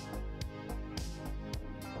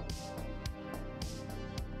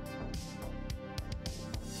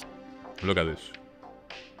look at this.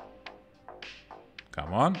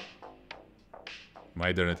 Come on. My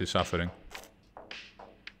internet is suffering.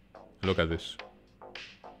 Look at this.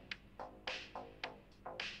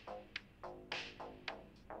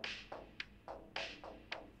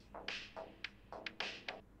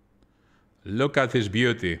 Look at this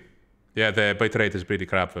beauty. Yeah, the bitrate is pretty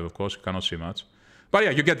crap, of course, you cannot see much. But yeah,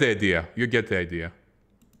 you get the idea. You get the idea.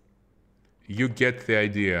 You get the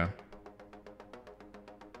idea.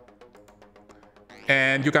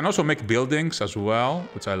 And you can also make buildings as well,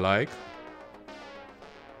 which I like.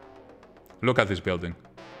 Look at this building.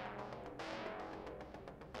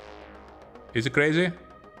 Is it crazy?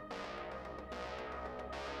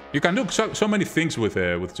 You can do so many things with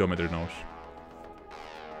geometry nodes.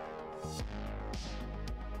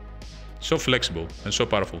 So flexible and so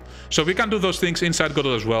powerful. So we can do those things inside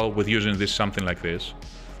Godot as well with using this something like this.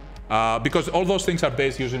 Because all those things are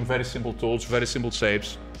based using very simple tools, very simple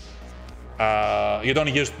shapes. You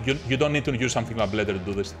don't need to use something like Blender to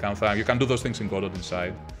do this kind of thing. You can do those things in Godot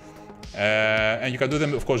inside. And you can do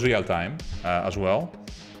them, of course, real time as well.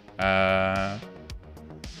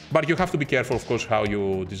 But you have to be careful, of course, how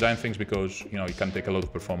you design things because it can take a lot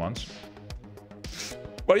of performance.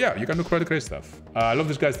 But yeah, you can do quite great stuff. I love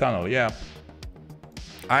this guy's tunnel. Yeah,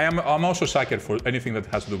 I'm also a sucker for anything that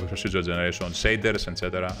has to do with procedural generation, shaders,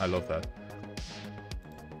 etc. I love that.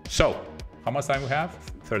 So, how much time we have?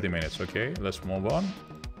 30 minutes. Okay, let's move on.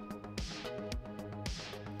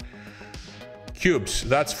 Cubes,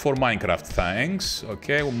 that's for Minecraft, thanks.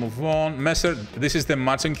 Okay, we'll move on. Messer, this is the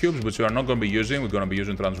matching cubes, which we are not going to be using. We're going to be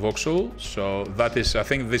using Voxel. So that is, I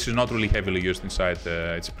think this is not really heavily used inside.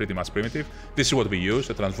 It's pretty much primitive. This is what we use,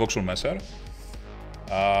 the Voxel Messer.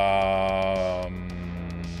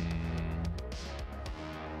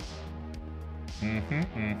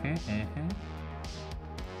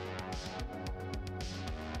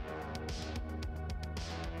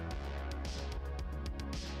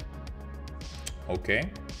 Okay.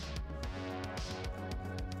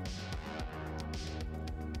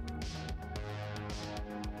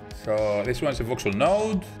 So this one's a voxel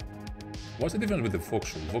node. What's the difference with the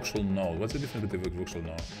voxel node? What's the difference with the voxel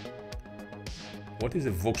node? What is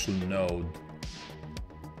a voxel node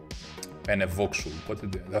and a voxel?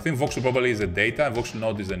 I think voxel probably is the data. A voxel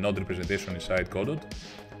node is the node representation inside Godot.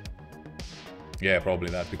 Yeah, probably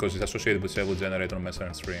that because it's associated with several generator, messer,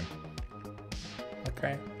 and stream.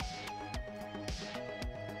 Okay.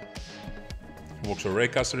 Voxel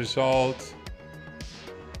raycast result.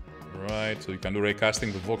 Right, so you can do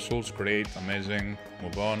raycasting with voxels. Great, amazing.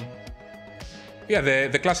 Move on. Yeah,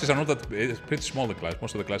 the classes are not that. It's pretty small. The class.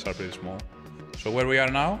 Most of the classes are pretty small. So where we are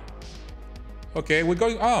now? Okay, we're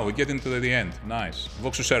going. Oh, we get into the end. Nice.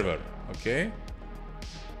 Voxel server. Okay.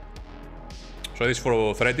 So this is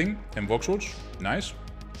for threading and voxels. Nice.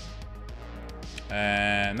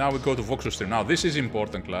 And now we go to voxel stream. Now this is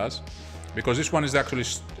important class. Because this one is actually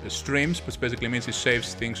streams, which basically means it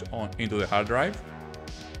saves things into the hard drive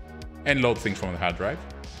and load things from the hard drive.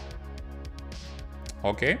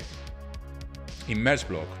 Okay. Immerse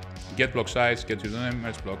block. Get block size, get username,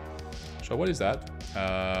 immerse block. So what is that?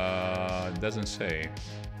 It doesn't say.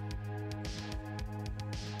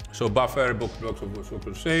 So buffer, blocks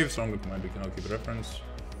of save, strongly command, we cannot keep reference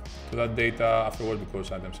to that data afterward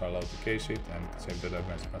because items are allowed to cache it and save data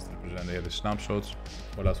against must represent the snapshots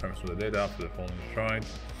or last reference to the data after the following is right.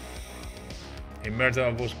 Immerse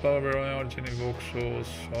our voice power origin in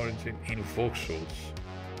voxels,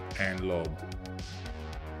 and load.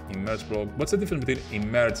 Immerse block. What's the difference between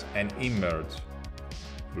immerse and immerse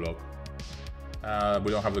block?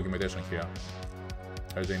 We don't have documentation here.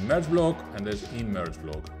 There's an immerse block and there's immerse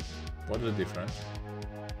block. What is the difference?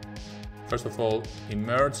 First of all,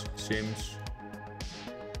 immerse seems...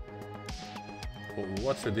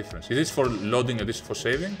 What's the difference? Is this for loading and this for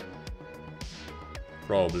saving?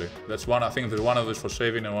 Probably. That's one. I think there's one of those for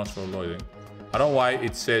saving and one's for loading. I don't know why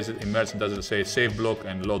it says immerse and doesn't say save block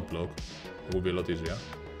and load block. It would be a lot easier.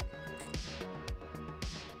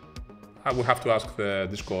 I will have to ask the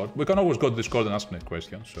Discord. We can always go to Discord and ask me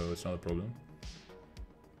questions, so it's not a problem.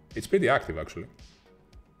 It's pretty active actually.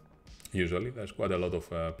 Usually, there's quite a lot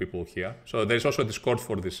of people here. So there's also a Discord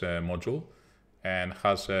for this module and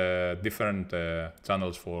has different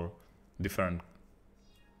channels for different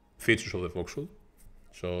features of the voxel.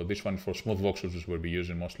 So this one for smooth voxels is what we'll be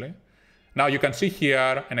using mostly. Now you can see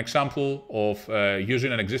here an example of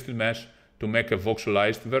using an existing mesh to make a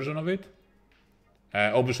voxelized version of it.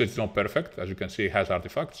 Obviously it's not perfect, as you can see it has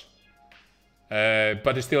artifacts.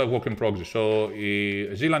 But it's still a work in progress. So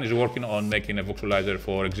Zylann is working on making a voxelizer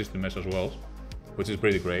for existing mesh as well, which is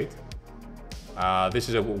pretty great. This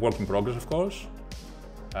is a work in progress, of course.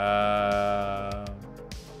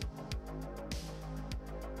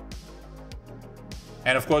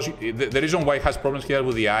 And of course, the reason why it has problems here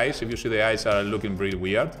with the eyes, if you see the eyes are looking pretty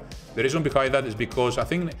weird, the reason behind that is because I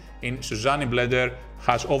think in Zylann in Blender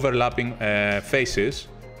has overlapping faces.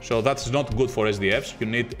 So that's not good for SDFs. You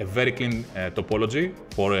need a very clean topology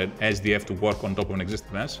for an SDF to work on top of an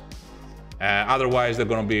existing mesh. Otherwise, there are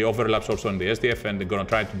going to be overlaps also in the SDF and they're going to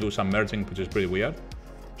try to do some merging, which is pretty weird.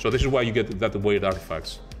 So this is why you get that weird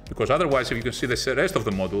artifacts. because otherwise, if you can see the rest of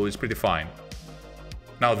the model, it's pretty fine.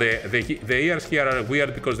 Now, the ears here are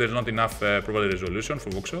weird because there's not enough probably resolution for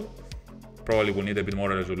Voxel. Probably we need a bit more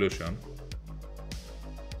resolution.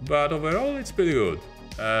 But overall, it's pretty good.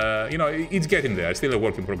 You know, it's getting there. It's still a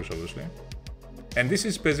work in progress, obviously. And this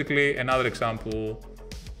is basically another example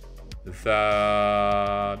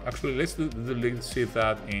that... Actually, let's see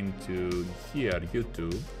that into here,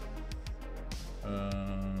 YouTube.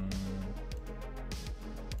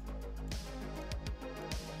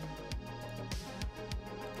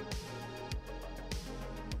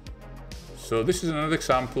 So this is another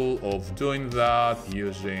example of doing that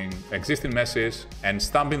using existing meshes and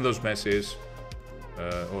stamping those meshes.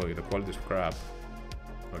 Oh, the quality is crap.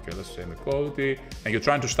 Okay, let's change the quality. And you're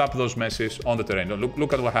trying to stamp those meshes on the terrain.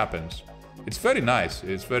 Look at what happens. It's very nice.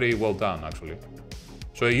 It's very well done, actually.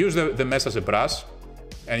 So you use the mesh as a brush,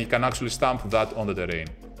 and you can actually stamp that on the terrain,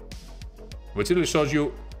 which really shows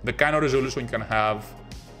you the kind of resolution you can have.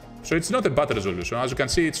 So it's not a bad resolution. As you can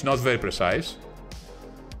see, it's not very precise.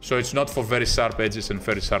 So it's not for very sharp edges and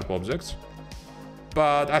very sharp objects.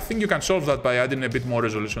 But I think you can solve that by adding a bit more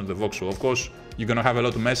resolution to the voxel. Of course, you're going to have a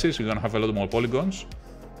lot of meshes, you're going to have a lot more polygons.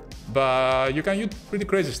 But you can use pretty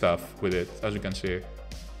crazy stuff with it, as you can see.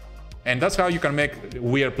 And that's how you can make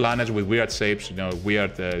weird planets with weird shapes, you know,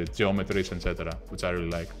 weird geometries, etc., which I really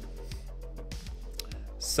like.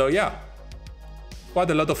 So yeah, quite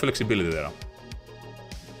a lot of flexibility there.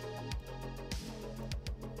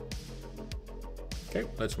 Okay,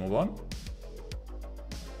 let's move on.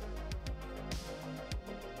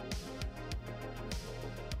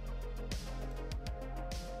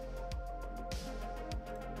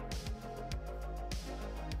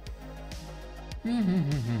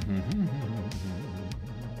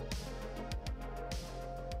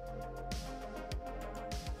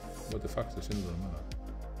 What the fuck is the symbol?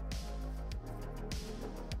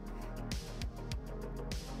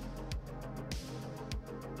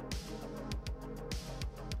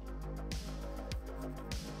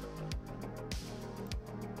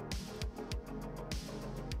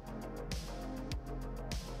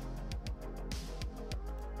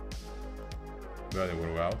 Glad they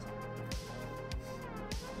were out.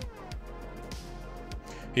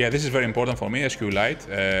 Yeah, this is very important for me, SQLite.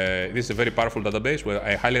 This is a very powerful database where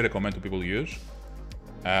I highly recommend to people use.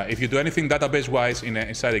 If you do anything database-wise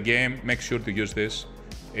inside a game, make sure to use this.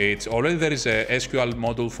 It's already there is a SQL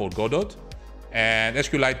module for Godot, and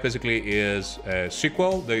SQLite basically is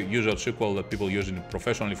SQL, the usual SQL that people use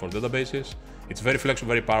professionally for databases. It's very flexible,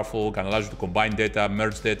 very powerful, can allow you to combine data,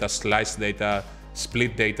 merge data, slice data,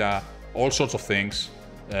 split data, all sorts of things.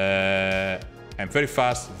 And very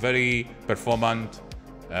fast, very performant.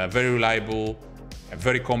 Very reliable,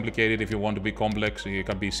 very complicated if you want to be complex. It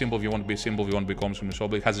can be simple if you want to be simple, if you want to be complex.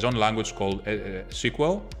 It has its own language called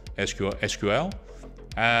SQL.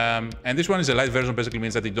 And this one is a light version, basically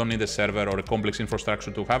means that you don't need a server or a complex infrastructure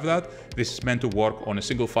to have that. This is meant to work on a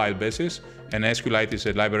single file basis. And SQLite is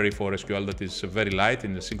a library for SQL that is very light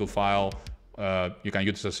in a single file. You can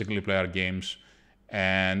use it as single player games.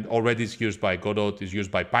 And already it's used by Godot, it's used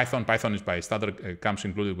by Python. Python is by standard, comes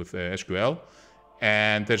included with SQL.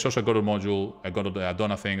 And there's also a Godot module, a Godot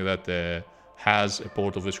Adona thing that has a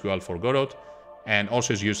port of SQL for Godot, and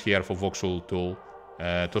also is used here for Voxel tool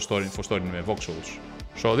for storing voxels.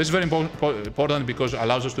 So this is very important because it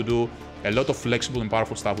allows us to do a lot of flexible and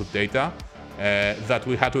powerful stuff with data that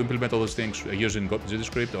we had to implement all those things using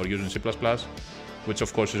GDScript or using C++, which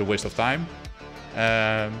of course is a waste of time.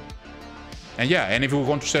 And yeah, and if we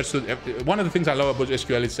want to search, one of the things I love about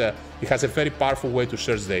SQL is it has a very powerful way to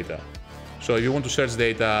search data. So if you want to search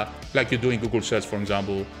data, like you do in Google Search, for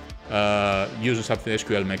example, using something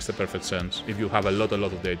SQL makes the perfect sense if you have a lot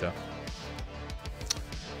of data.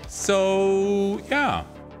 So yeah,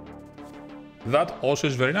 that also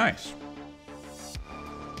is very nice.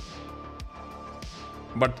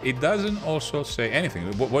 But it doesn't also say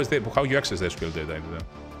anything. What is how you access the SQL data?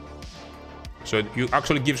 So it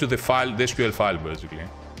actually gives you the file, the SQL file, basically.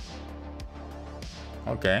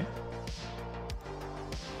 Okay.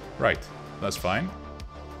 Right. That's fine.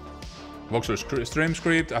 Voxel stream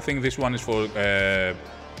script. I think this one is for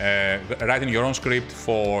writing your own script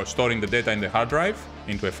for storing the data in the hard drive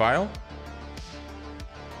into a file.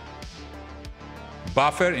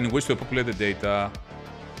 Buffer in which to populate the data.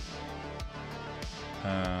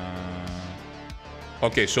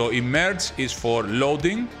 Okay, so emerge is for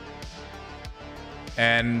loading.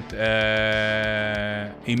 And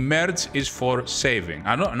emerge is for saving.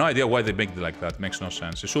 I have no idea why they make it like that. It makes no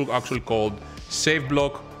sense. It should actually called save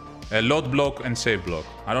block, load block, and save block.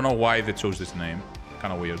 I don't know why they chose this name.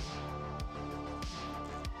 Kind of weird.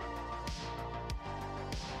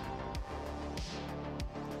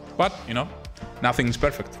 But, you know, nothing is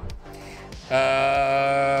perfect.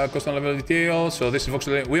 Custom level detail. So this is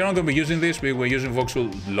Voxel. We're not going to be using this. We're using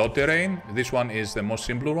Voxel low terrain. This one is the most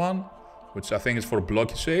simple one, which I think is for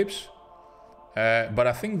blocky shapes. But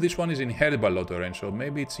I think this one is inherited by low terrain, so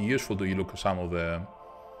maybe it's useful to look at some of the...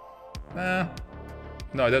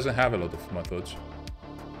 no, it doesn't have a lot of methods.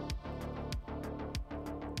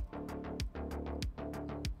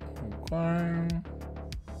 Okay.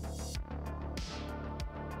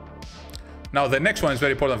 Now the next one is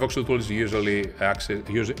very important. Voxel tools usually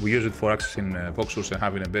we use it for accessing voxels and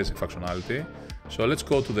having a basic functionality. So let's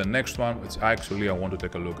go to the next one, which actually I want to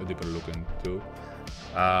take a deeper look into.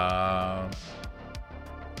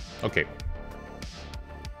 Okay.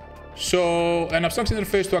 So an abstraction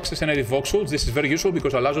interface to access and edit voxels. This is very useful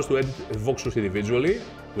because it allows us to edit voxels individually,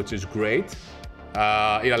 which is great.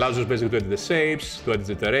 It allows us basically to edit the shapes, to edit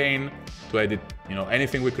the terrain, to edit, you know,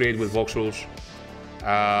 anything we create with voxels.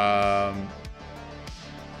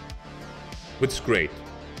 Which is great.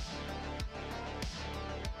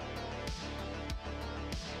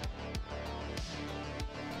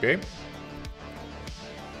 Okay.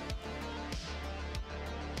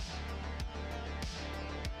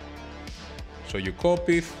 So you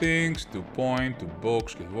copy things to point, to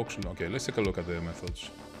box, to voxel. Okay, let's take a look at the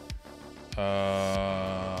methods.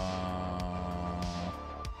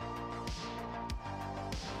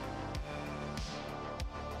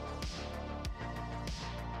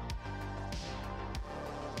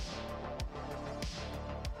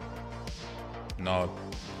 No,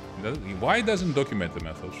 why it doesn't document the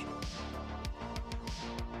methods?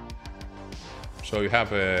 So you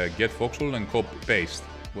have a get voxel and copy paste.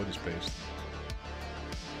 What is paste?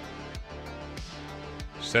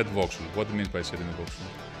 Set voxel. What do you mean by setting the voxel?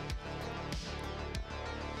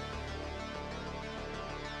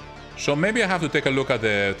 So maybe I have to take a look at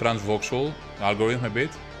the trans voxel algorithm a bit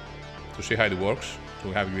to see how it works,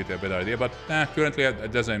 to have a better idea. But currently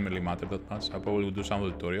it doesn't really matter that much. I probably will do some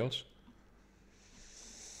of the tutorials.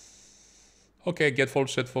 Okay, get voxel,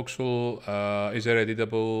 set voxel. Is there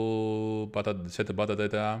editable set the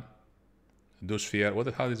metadata? Do sphere. What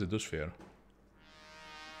the hell is a do sphere?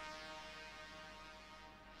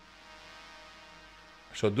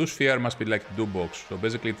 So do sphere must be like do box. So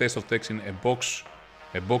basically, instead of taking a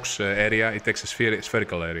box area, it takes a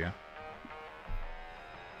spherical area.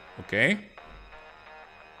 Okay.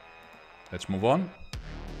 Let's move on.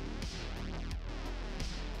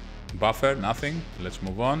 Buffer, nothing. Let's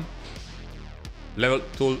move on. Level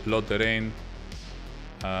tool, load terrain.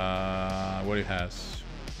 What it has?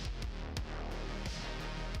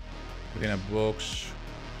 Within a box.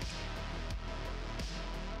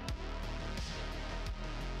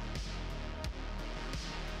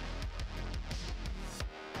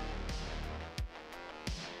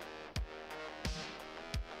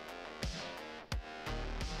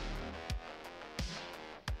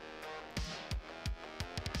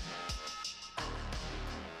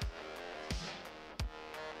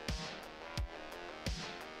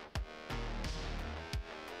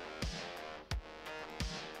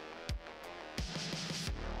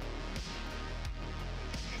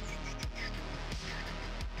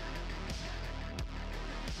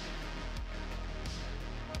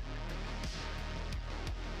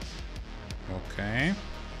 Okay.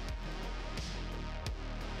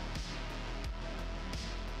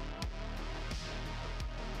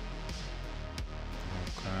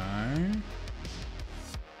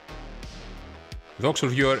 Voxel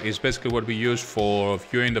viewer is basically what we use for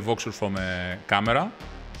viewing the voxel from a camera.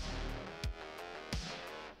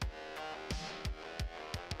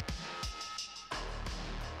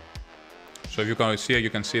 So if you can see, you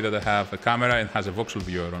can see that I have a camera and has a voxel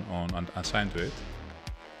viewer on assigned to it.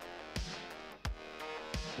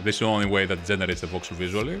 This is the only way that it generates the voxel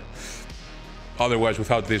visually. Otherwise,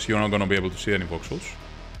 without this, you're not going to be able to see any voxels.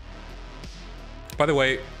 By the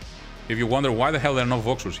way, if you wonder why the hell there are no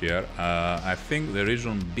voxels here, I think the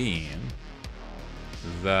reason being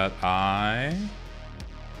that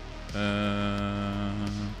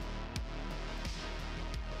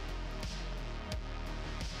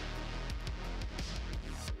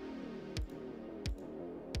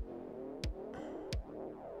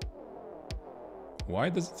why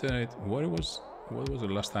does it generate? What was the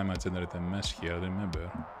last time I generated a mesh here? I don't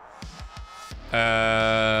remember.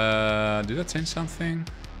 Did I change something?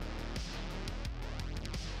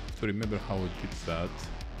 To remember how I did that.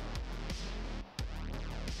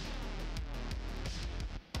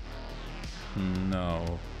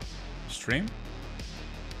 No. Stream?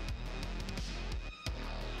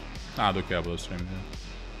 I don't care about the stream here.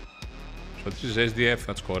 So this is SDF,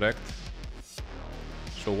 that's correct.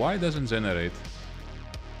 So why it doesn't generate?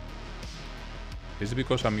 Is it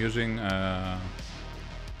because I'm using...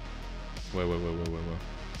 Wait.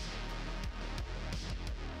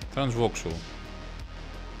 Transvoxel.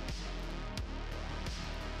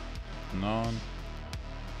 None.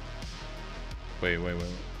 Wait.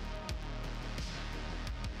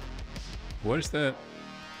 Where's the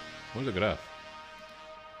graph?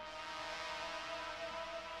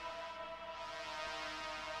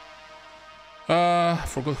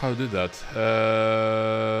 Forgot how to do that.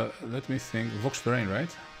 Let me think. Vox terrain,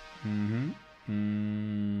 right?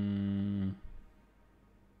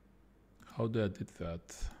 How did I did that?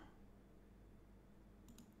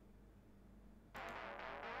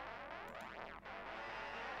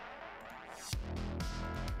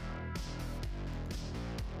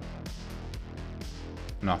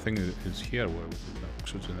 No, I think it's here where we did that.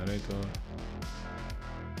 Voxel generator.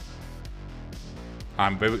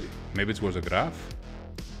 Maybe it was a graph.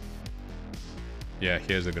 Yeah,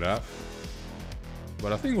 here's the graph.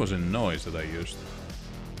 But I think it was a noise that I used.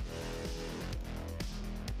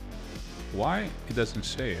 Why? It doesn't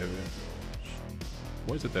say.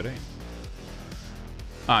 Where's the terrain?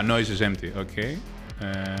 Ah, noise is empty. Okay.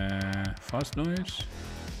 Fast noise.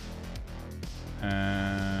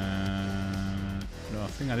 No, I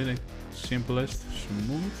think I did it simplest.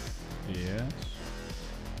 Smooth. Yes.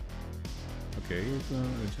 Okay.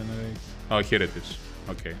 Regenerate. Oh, here it is.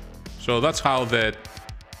 Okay. So that's how the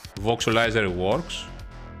voxelizer works.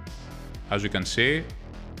 As you can see,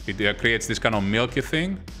 it creates this kind of milky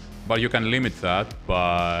thing, but you can limit that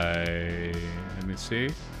by, let me see,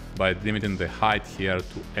 by limiting the height here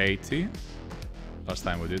to 80. Last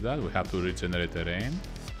time we did that, we have to regenerate terrain.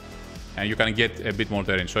 And you can get a bit more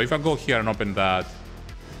terrain. So if I go here and open that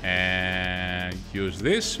and use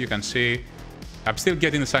this, you can see I'm still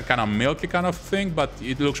getting some kind of milky kind of thing, but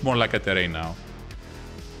it looks more like a terrain now.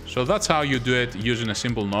 So that's how you do it using a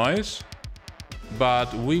simple noise.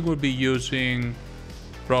 But we will be using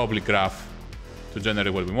probably graph to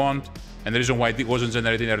generate what we want. And the reason why it wasn't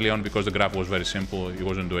generating early on because the graph was very simple. It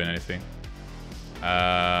wasn't doing anything.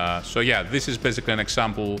 So yeah, this is basically an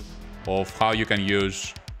example of how you can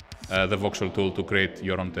use the voxel tool to create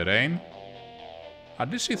your own terrain. I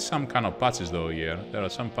did see some kind of patches though here. There are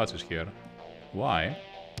some patches here. Why?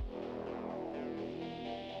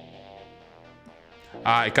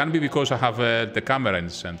 It can be because I have the camera in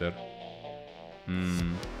the center.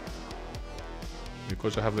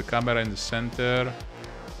 Because I have the camera in the center,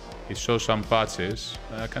 it shows some patches.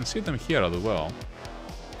 I can see them here as well.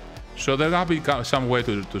 So there will be some way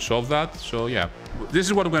to solve that. So yeah, this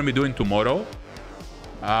is what we're going to be doing tomorrow.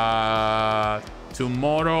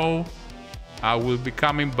 Tomorrow, I will be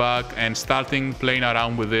coming back and starting playing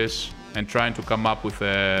around with this and trying to come up with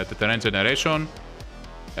the terrain generation.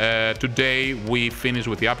 Today we finish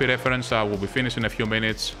with the API reference. I will be finishing in a few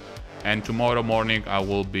minutes. And tomorrow morning I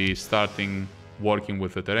will be starting working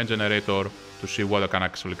with the terrain generator to see what I can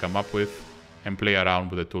actually come up with and play around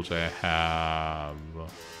with the tools I have.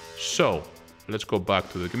 So let's go back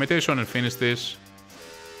to the documentation and finish this.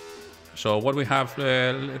 So what we have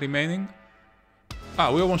remaining?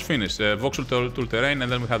 We almost finished voxel tool terrain,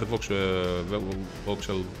 and then we have the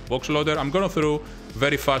voxel box loader. I'm going through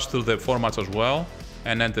very fast through the formats as well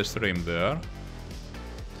and end the stream there.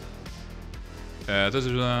 This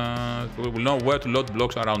is, we will know where to load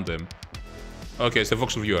blocks around them. Okay, it's the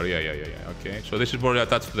voxel viewer. Yeah. Okay, so this is already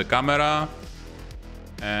attached to the camera.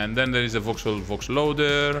 And then there is the vox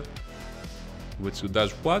loader, which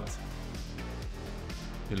does what?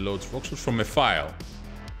 It loads voxels from a file.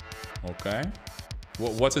 Okay.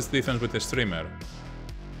 What's the difference with the streamer?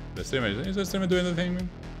 The streamer, is the streamer doing anything?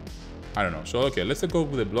 I don't know. So, okay, let's go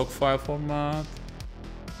with the block file format.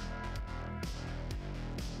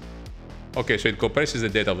 Okay, so it compresses the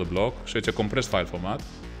data of the block. So it's a compressed file format.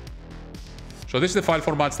 So this is the file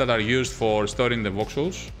formats that are used for storing the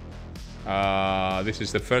voxels. This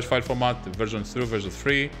is the first file format, version 2, version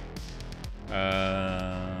 3.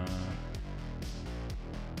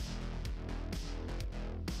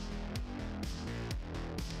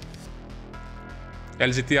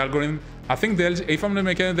 LGT algorithm. I think if I'm not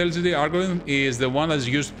mistaken, the LGT algorithm is the one that's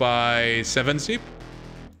used by 7-zip.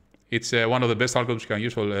 It's one of the best algorithms you can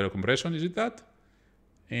use for compression. Is it that?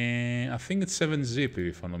 I think it's 7-zip,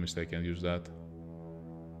 if I'm not mistaken, use that.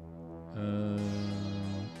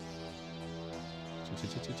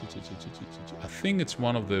 I think it's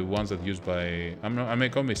one of the ones that used by. I may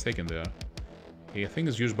be mistaken there. I think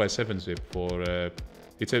it's used by 7-zip for.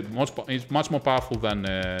 It's much more powerful than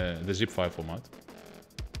the zip file format.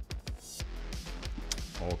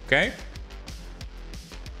 Okay.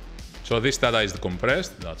 So this data is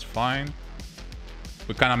compressed. That's fine.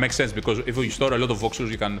 It kind of makes sense because if you store a lot of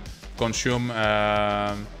voxels, you can consume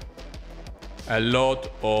a lot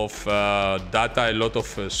of data, a lot of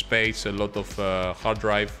space, a lot of hard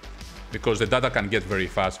drive, because the data can get very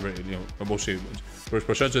fast. For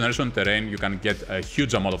procedure generation terrain, you can get a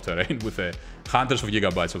huge amount of terrain with hundreds of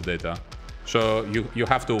gigabytes of data. So you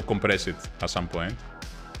have to compress it at some point.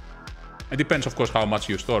 It depends, of course, how much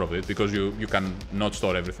you store of it, because you can not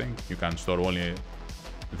store everything. You can store only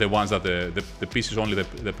the ones that the pieces only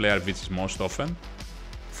the player visits most often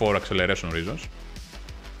for acceleration reasons.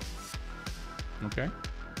 Okay.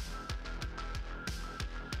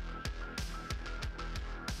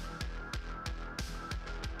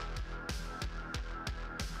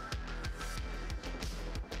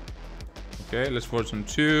 Okay, let's version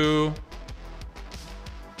 2.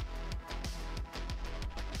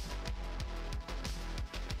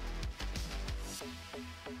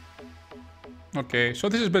 Okay, so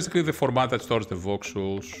this is basically the format that stores the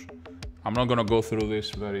voxels. I'm not gonna go through this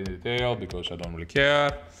very in detail because I don't really care.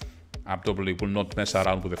 I probably will not mess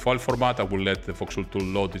around with the file format. I will let the voxel tool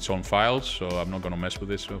load its own files, so I'm not gonna mess with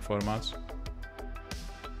these formats.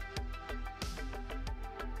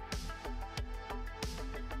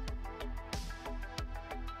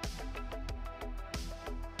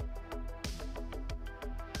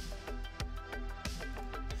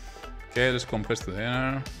 Okay, let's compress to the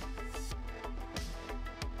inner.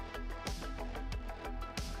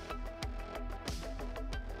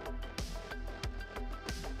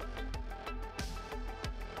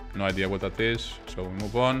 No idea what that is, so we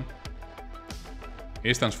move on.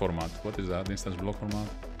 Instance format. What is that? Instance block format.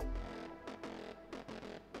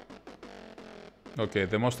 Okay,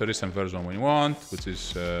 the most recent version we want, which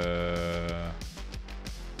is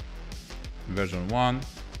version 1.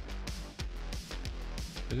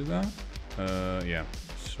 Is it that? Yeah.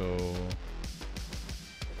 So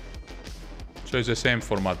it's the same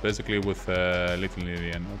format basically with little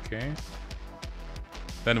endian. Okay.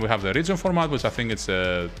 Then we have the region format, which I think it's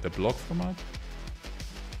the block format,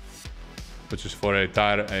 which is for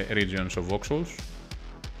entire regions of voxels.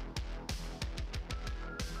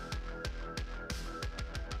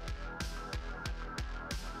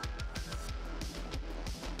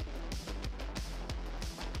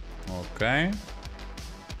 Okay.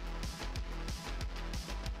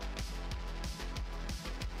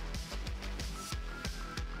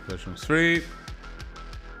 Version 3.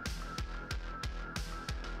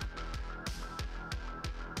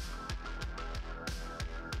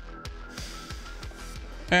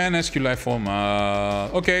 And SQLite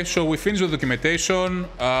format. Okay, so we finished the documentation.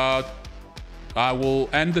 I will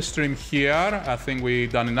end the stream here. I think we've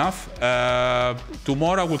done enough.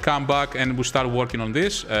 Tomorrow we'll come back and we'll start working on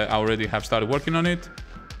this. I already have started working on it.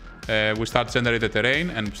 We start generating the terrain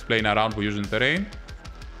and playing around with using terrain.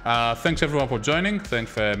 Thanks everyone for joining.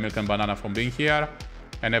 Thanks Milk and Banana for being here,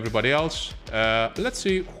 and everybody else. Let's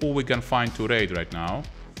see who we can find to raid right now.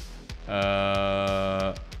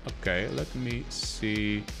 Okay, let me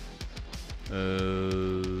see.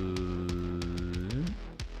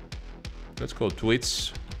 Let's go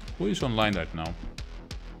Twitch. Who is online right now?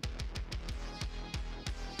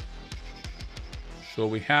 So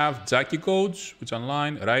we have Jackie Codes, which is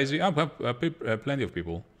online. Risey, we have plenty of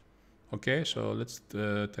people. Okay, so let's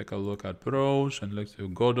take a look at pros and let's do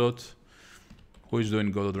Godot. Who is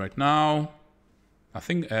doing Godot right now? I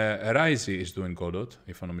think Risey is doing Godot,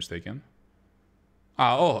 if I'm not mistaken.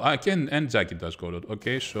 I can, and Jackie does Godot.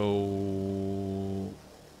 Okay, so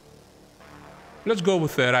let's go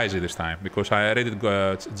with Risey this time, because I raided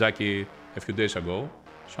Jackie a few days ago.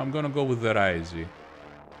 So I'm gonna go with the Risey.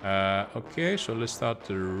 Okay, so let's start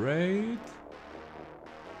the raid.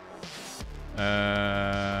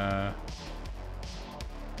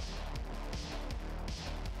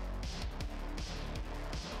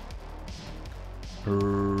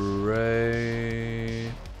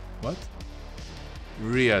 What?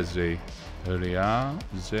 Riaze.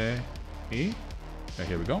 Riaze.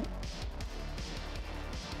 Here we go.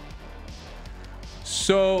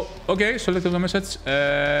 So, okay, so let's do the message.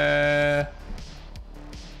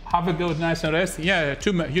 Have a good night and rest. Yeah,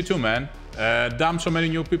 you too, man. Damn, so many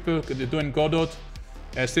new people doing Godot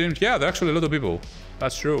streams. Yeah, there are actually a lot of people.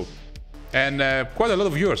 That's true. And quite a lot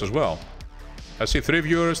of viewers as well. I see 3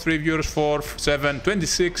 viewers, 4, 7,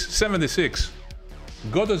 26, 76.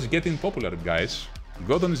 Godot is getting popular, guys.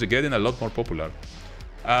 Godot is getting a lot more popular.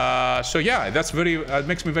 So yeah, that's it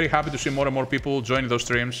makes me very happy to see more and more people joining those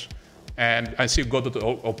streams. And I see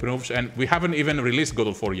Godot improves, and we haven't even released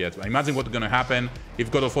Godot 4 yet. Imagine what's gonna happen if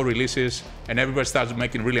Godot 4 releases and everybody starts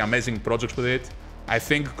making really amazing projects with it. I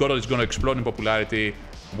think Godot is gonna explode in popularity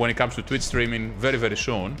when it comes to Twitch streaming very, very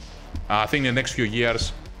soon. I think in the next few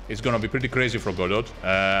years, it's gonna be pretty crazy for Godot.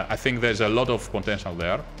 I think there's a lot of potential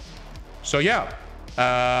there. So yeah,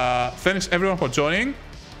 thanks everyone for joining.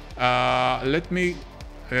 Let me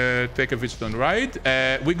take a visit on ride.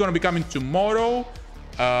 We're gonna be coming tomorrow.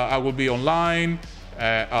 I will be online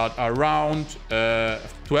at around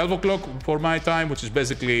 12 o'clock for my time, which is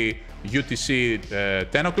basically UTC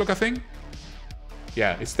 10 o'clock, I think.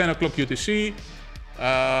 Yeah, it's 10 o'clock UTC.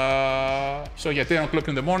 So yeah, 10 o'clock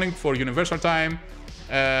in the morning for universal time.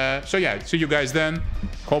 So yeah, see you guys then.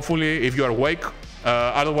 Hopefully, if you are awake.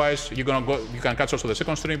 Otherwise, you can catch also the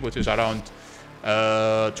second stream, which is around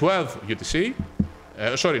 12 UTC.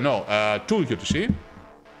 2 UTC,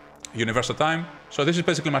 universal time. So this is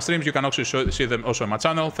basically my streams. You can also see them also on my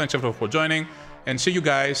channel. Thanks everyone for joining, and see you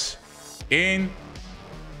guys in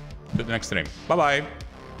the next stream. Bye bye.